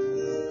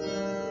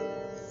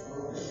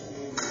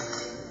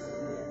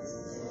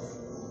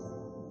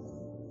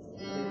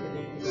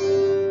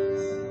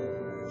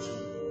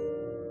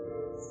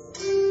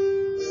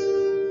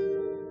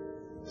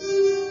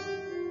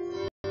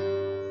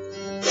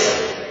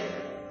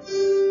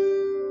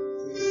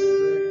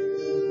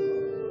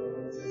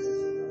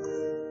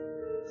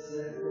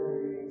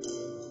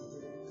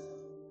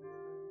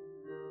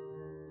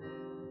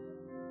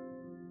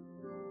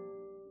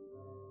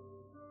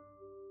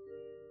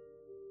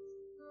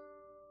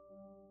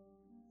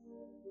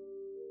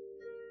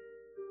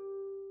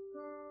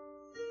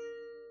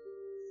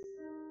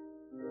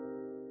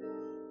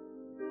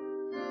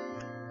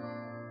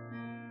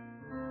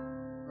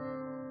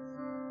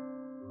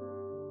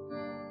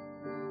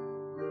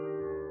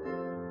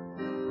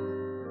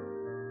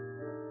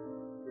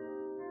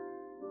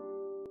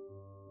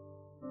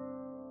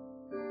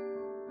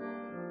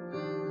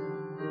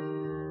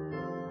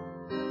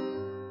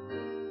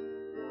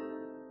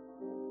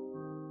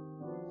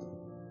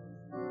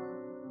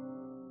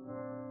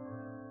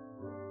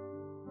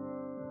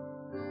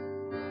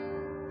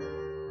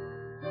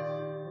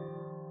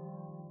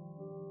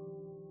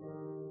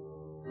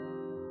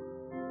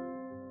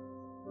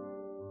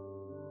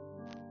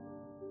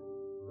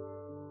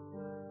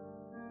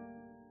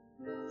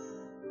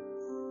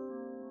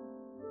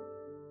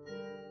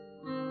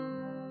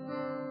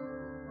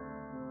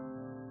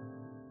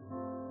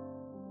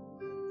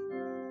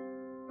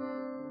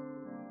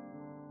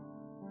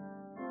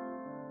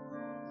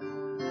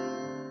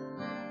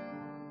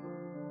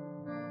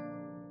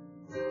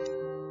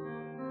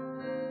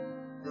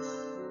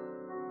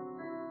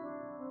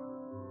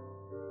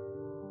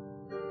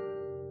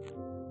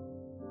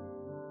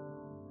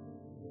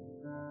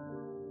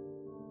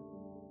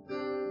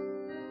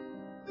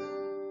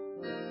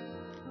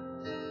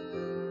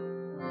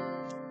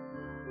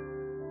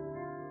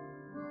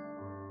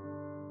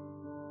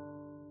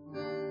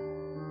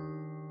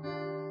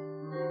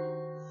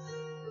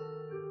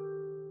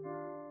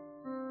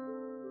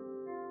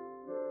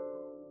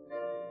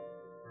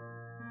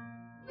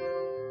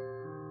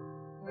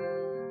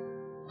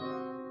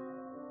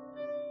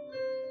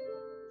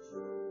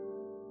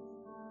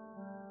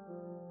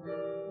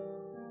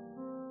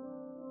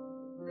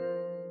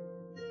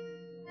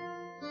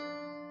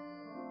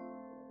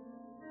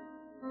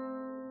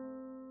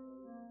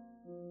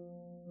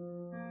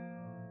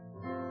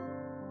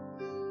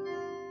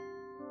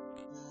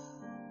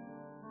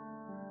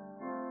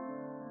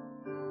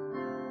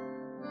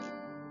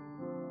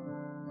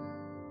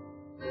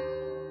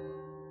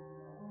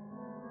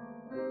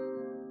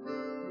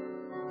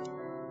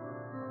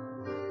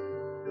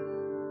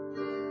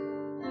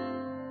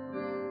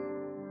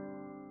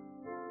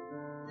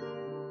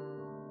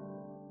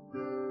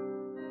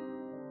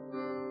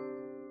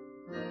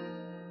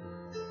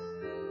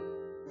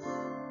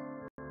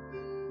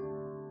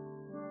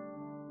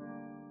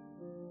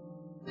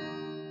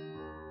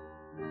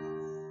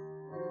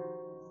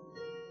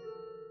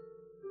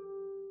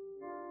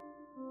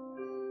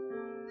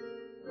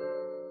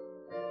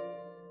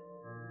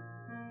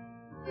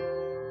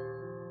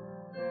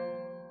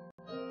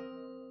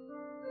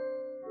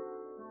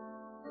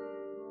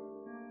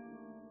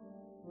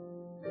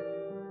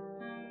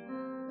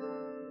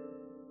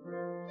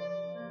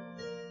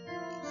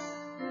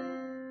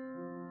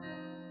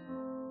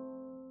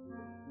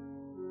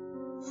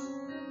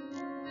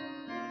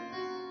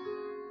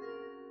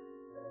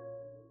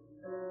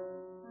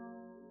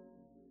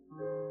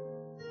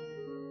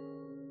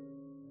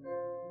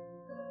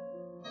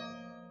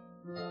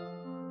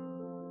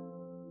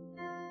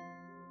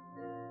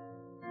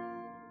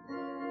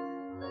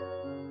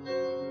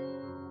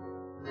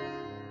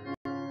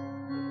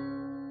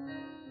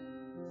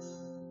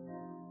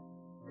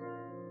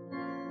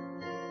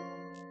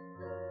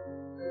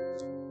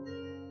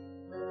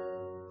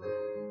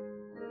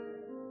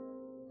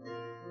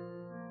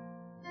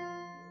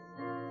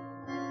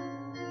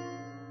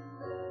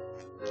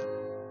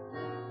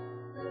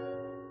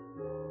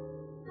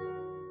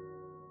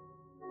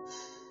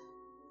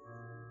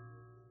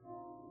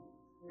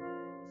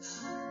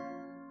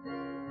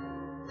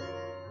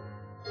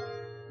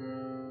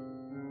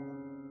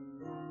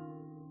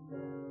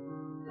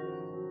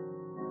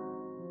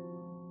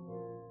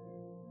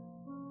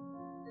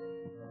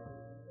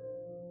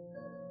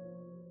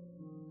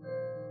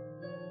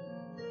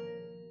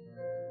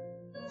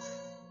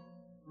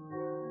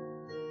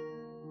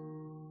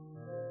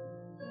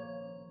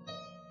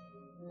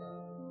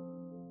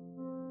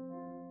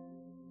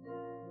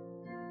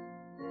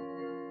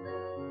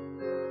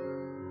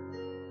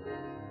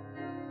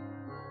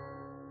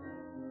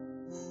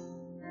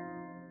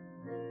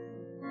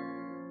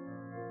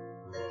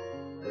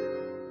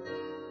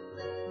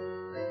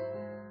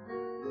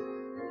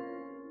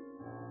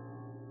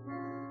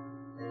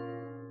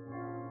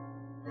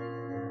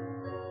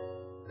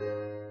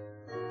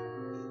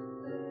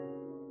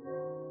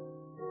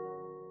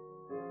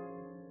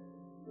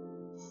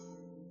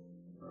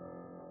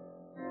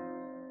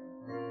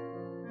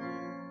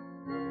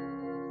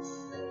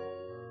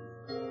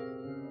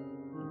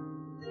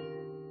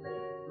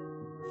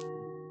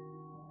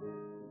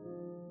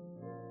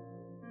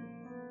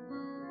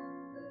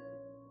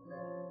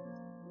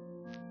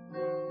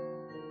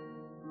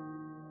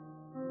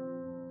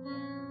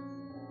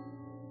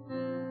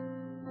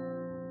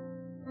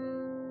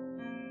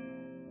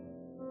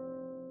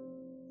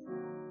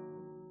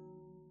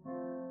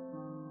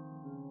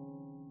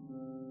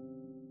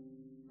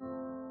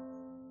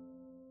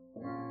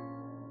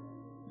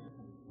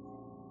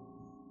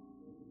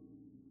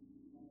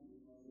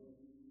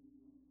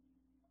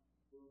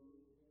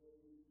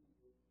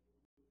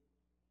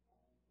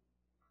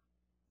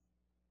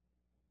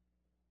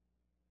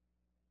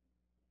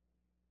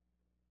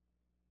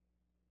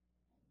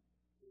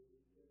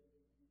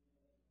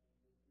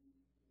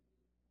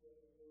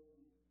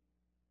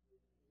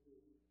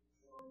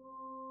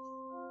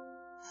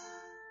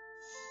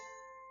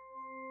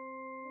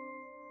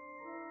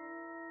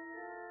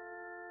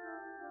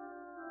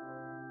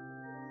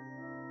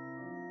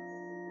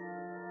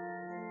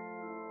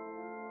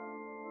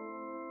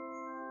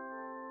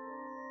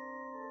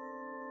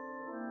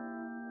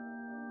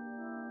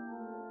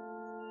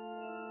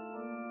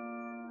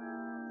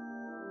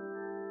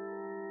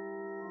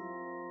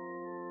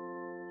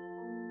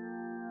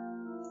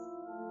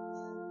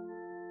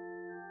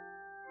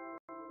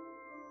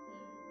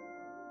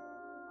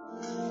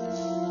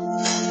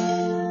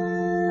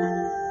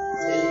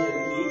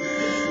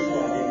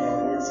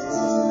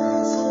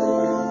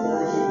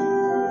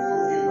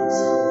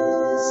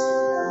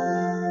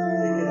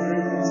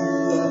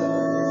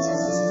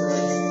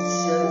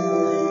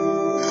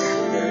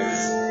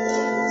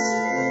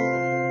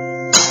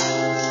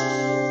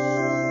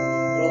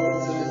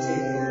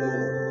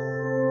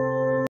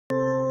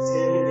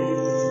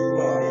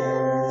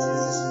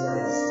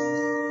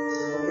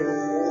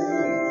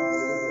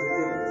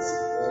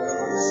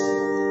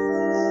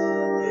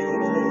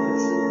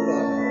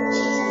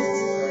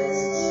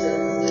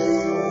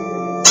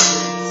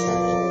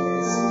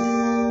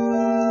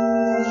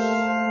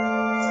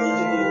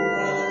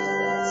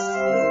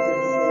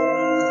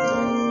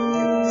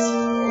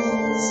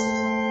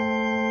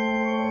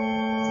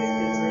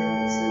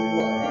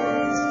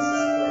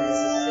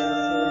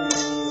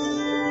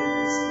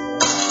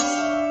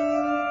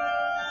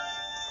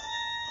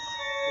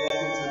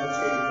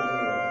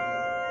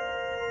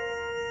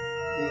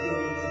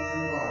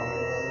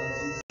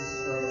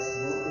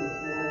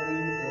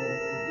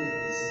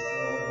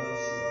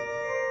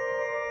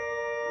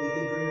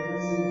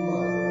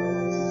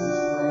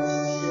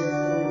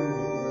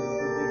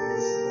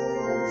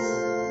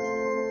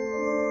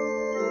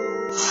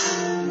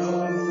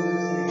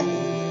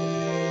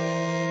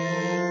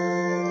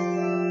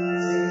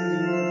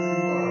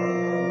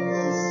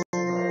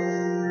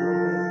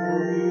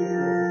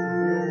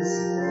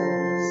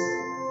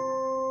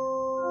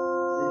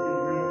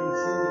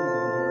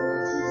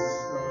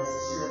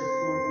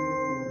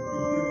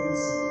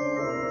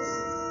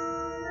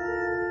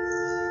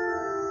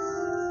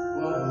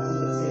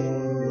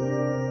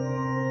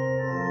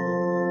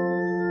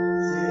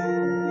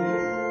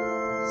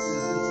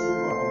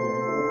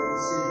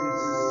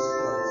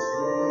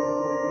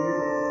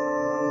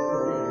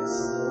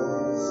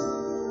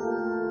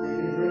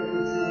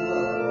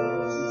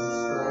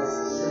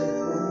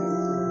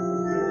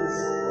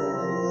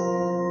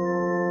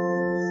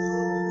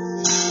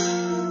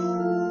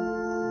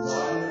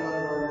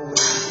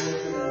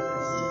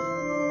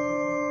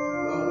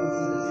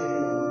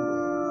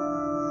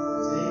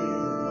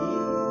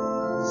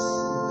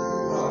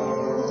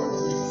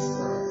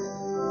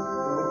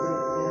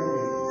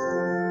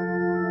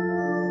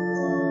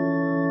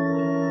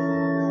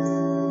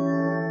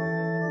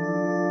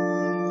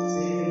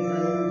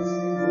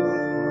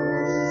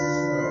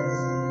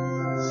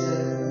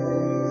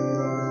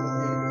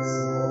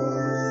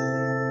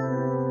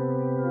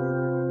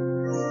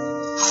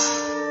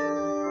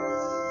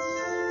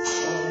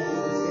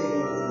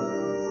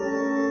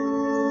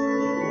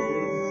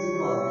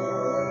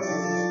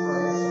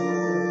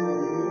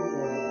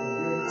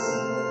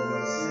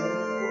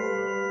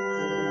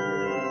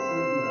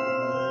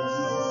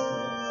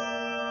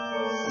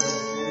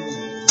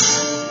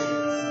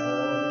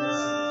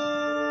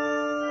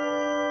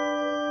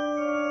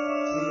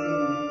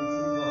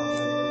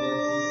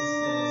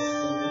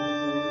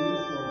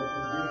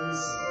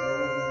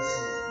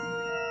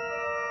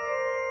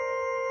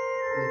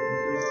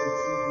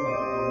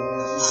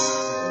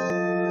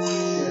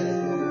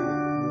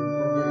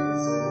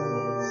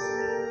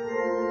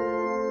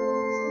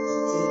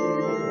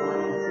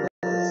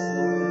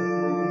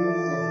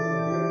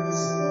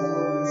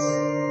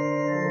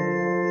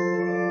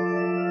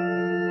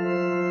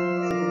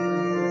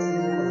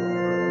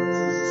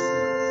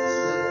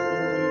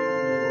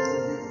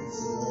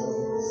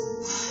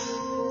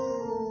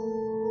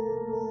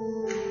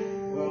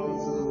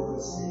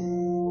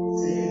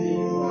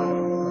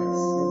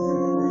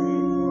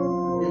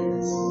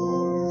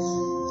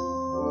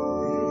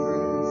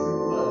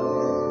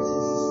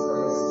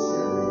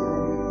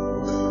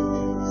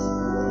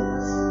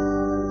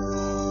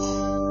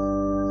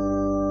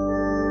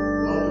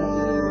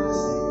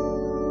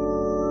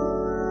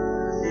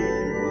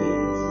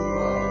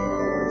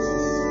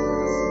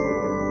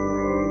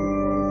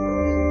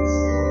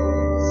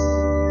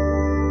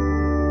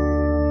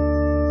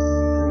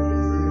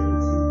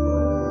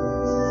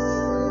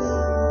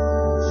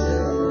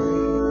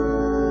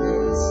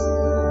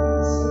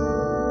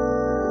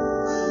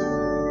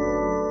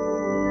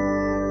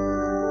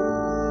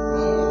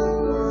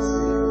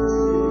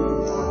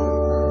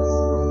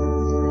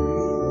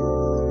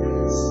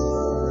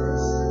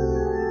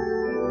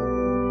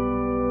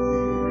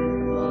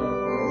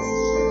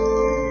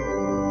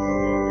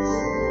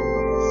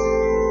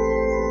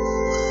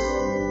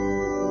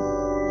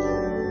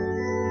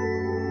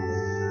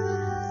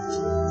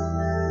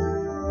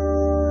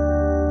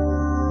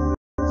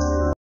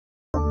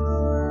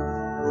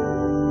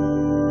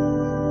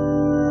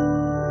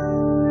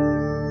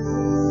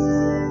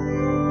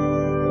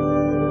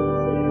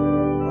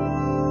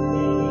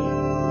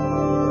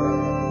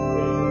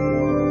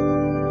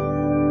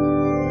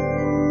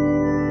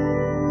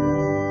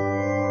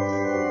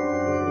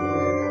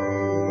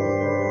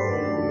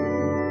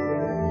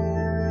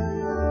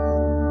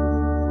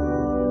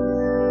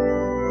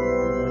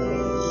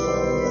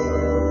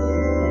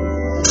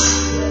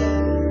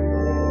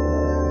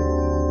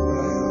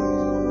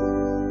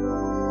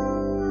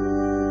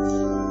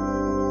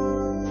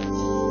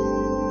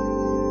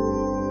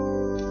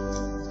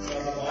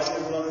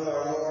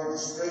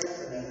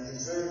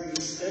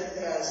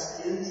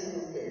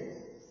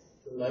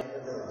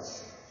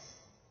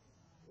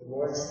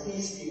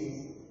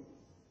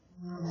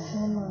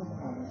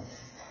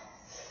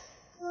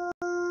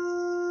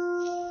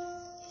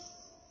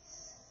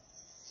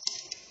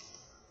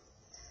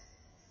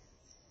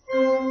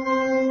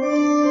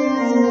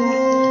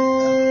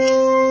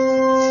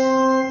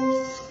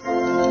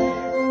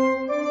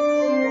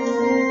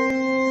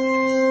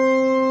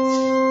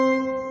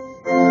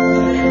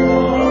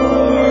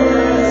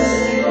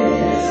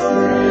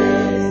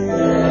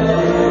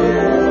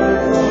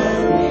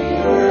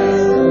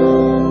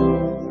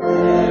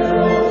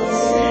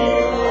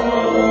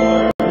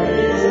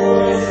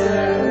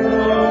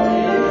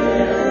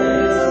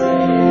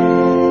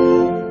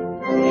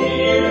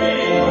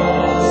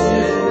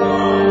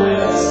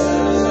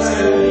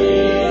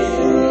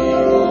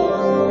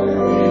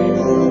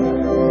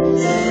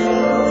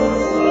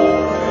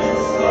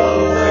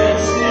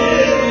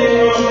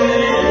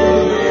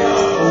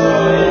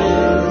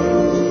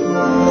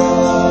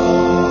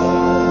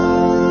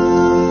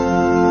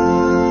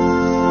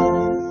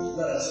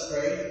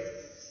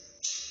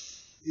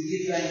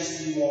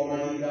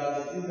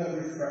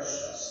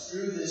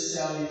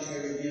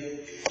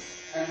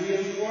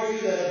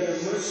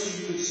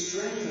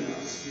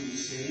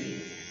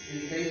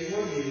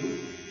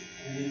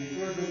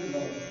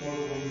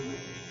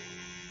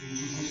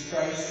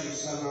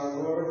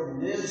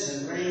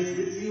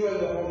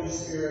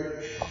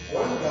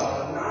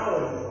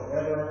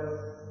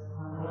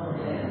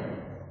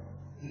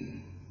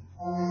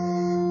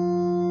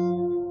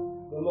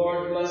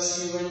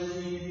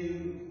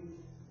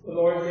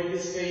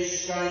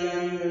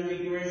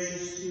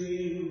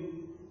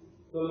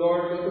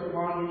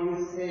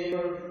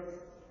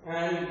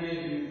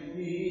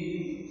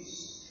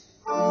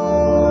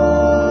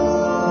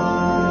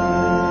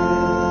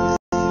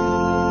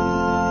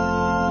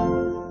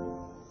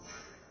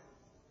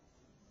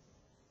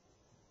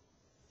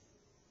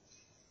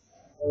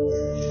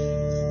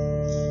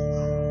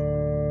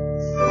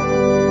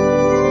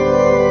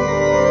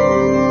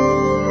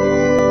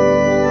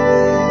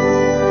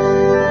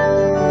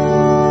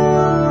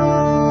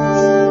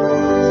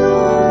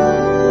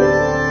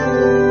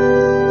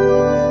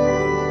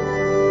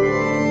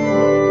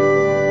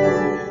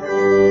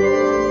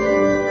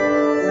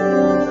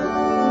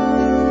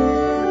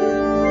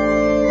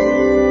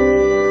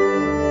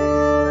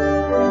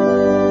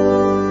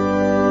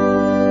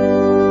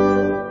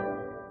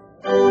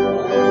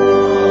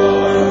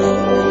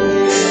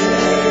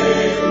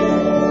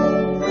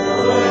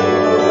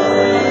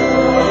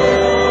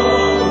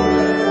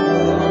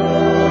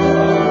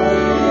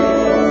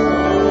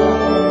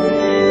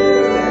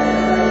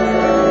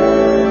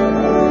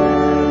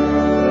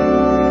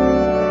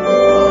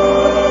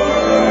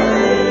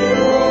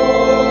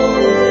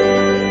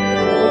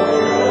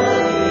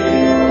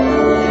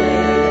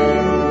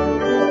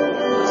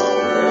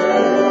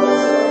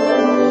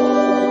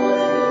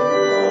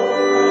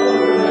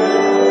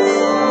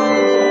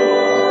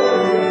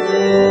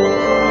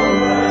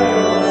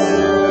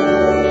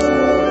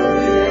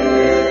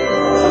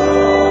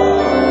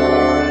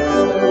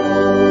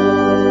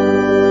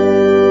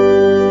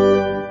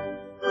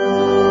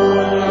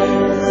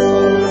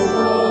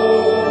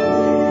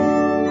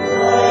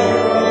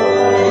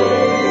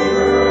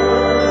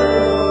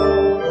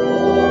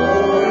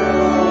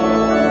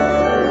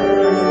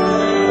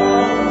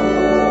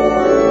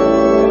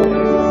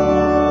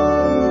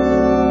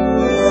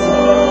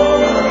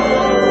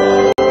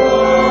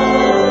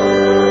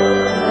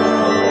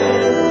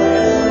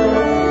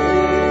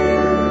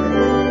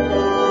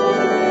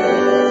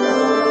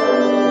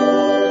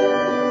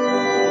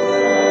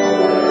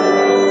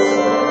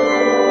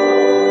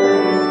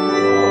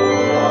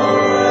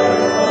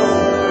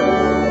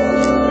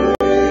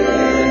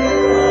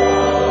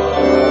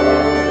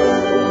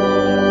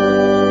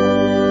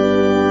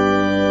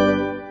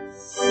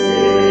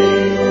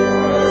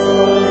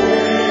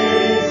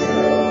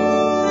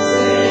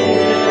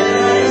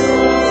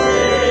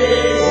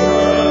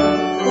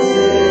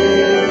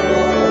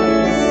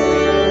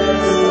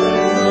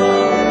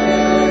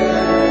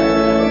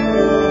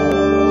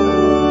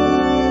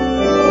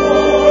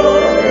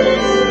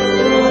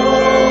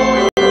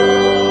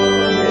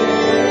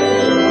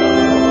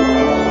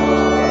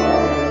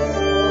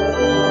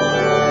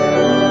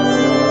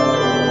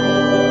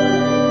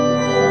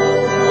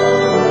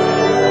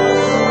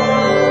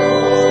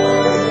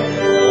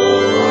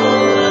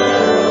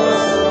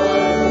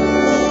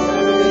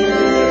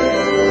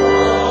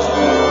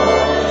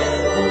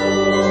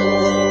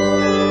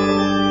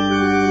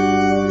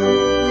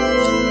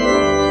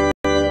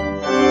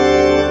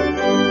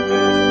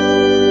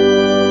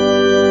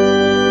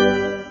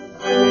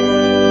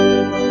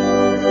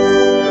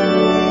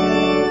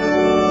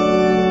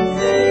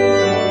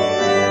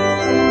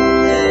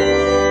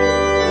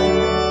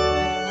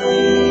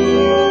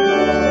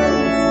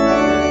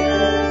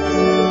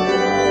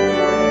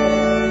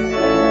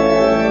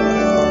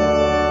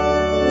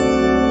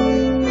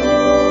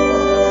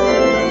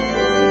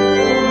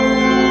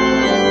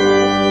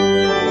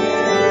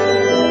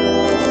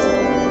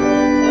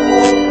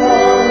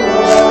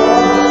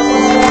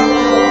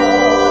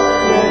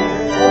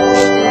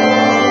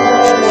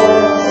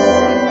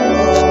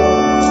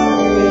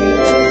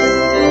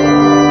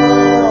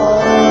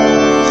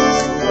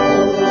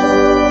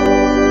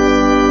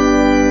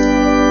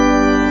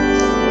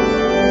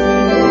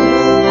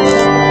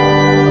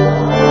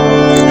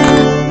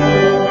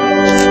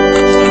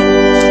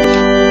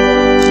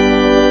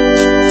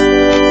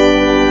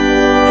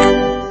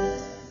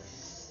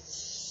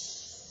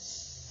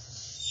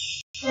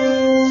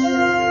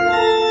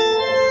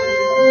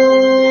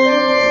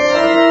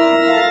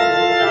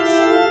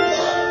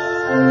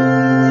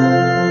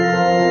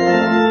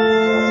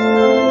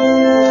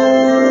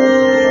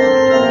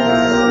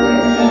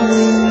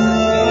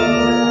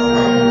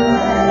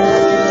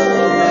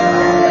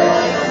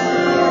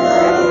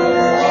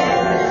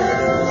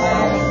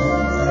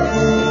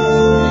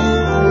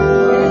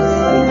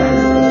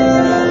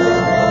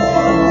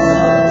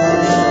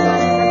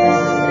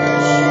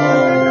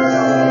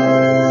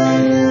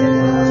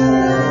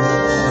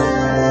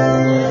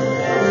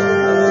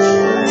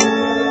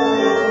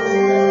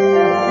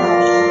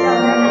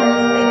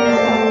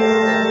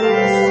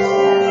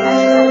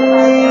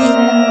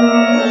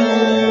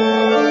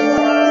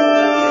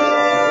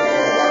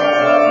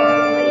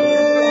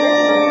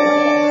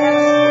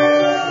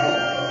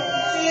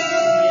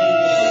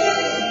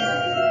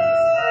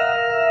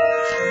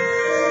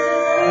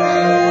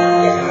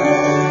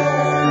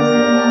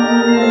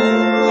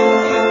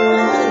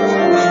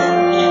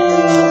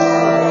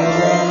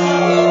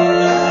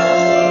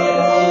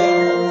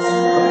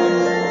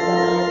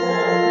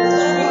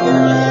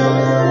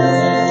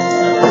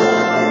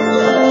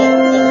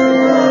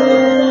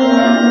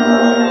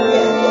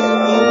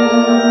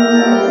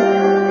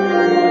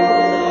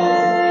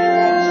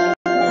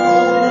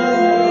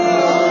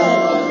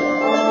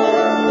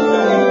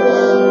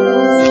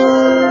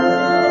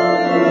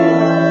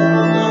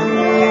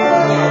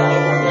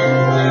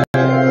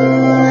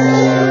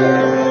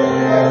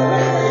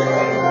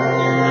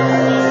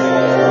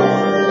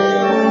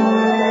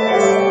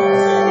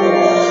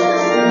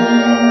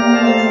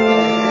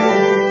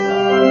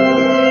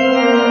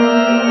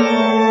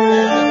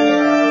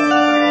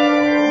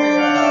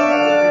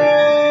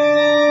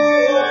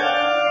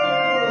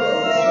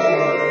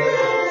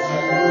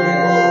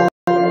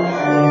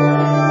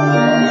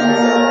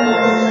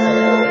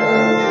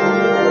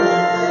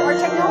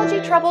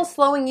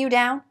 slowing you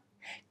down?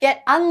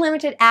 Get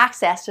unlimited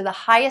access to the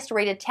highest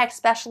rated tech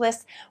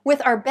specialists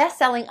with our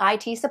best-selling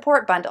IT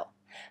support bundle,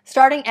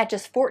 starting at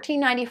just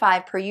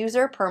 $14.95 per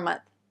user per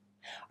month.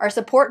 Our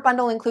support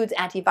bundle includes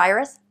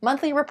antivirus,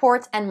 monthly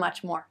reports, and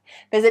much more.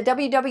 Visit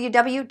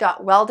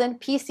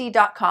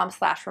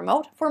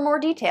www.weldonpc.com/remote for more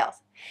details.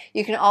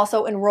 You can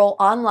also enroll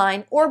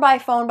online or by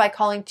phone by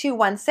calling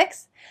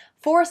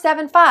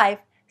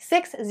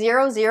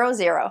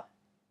 216-475-6000.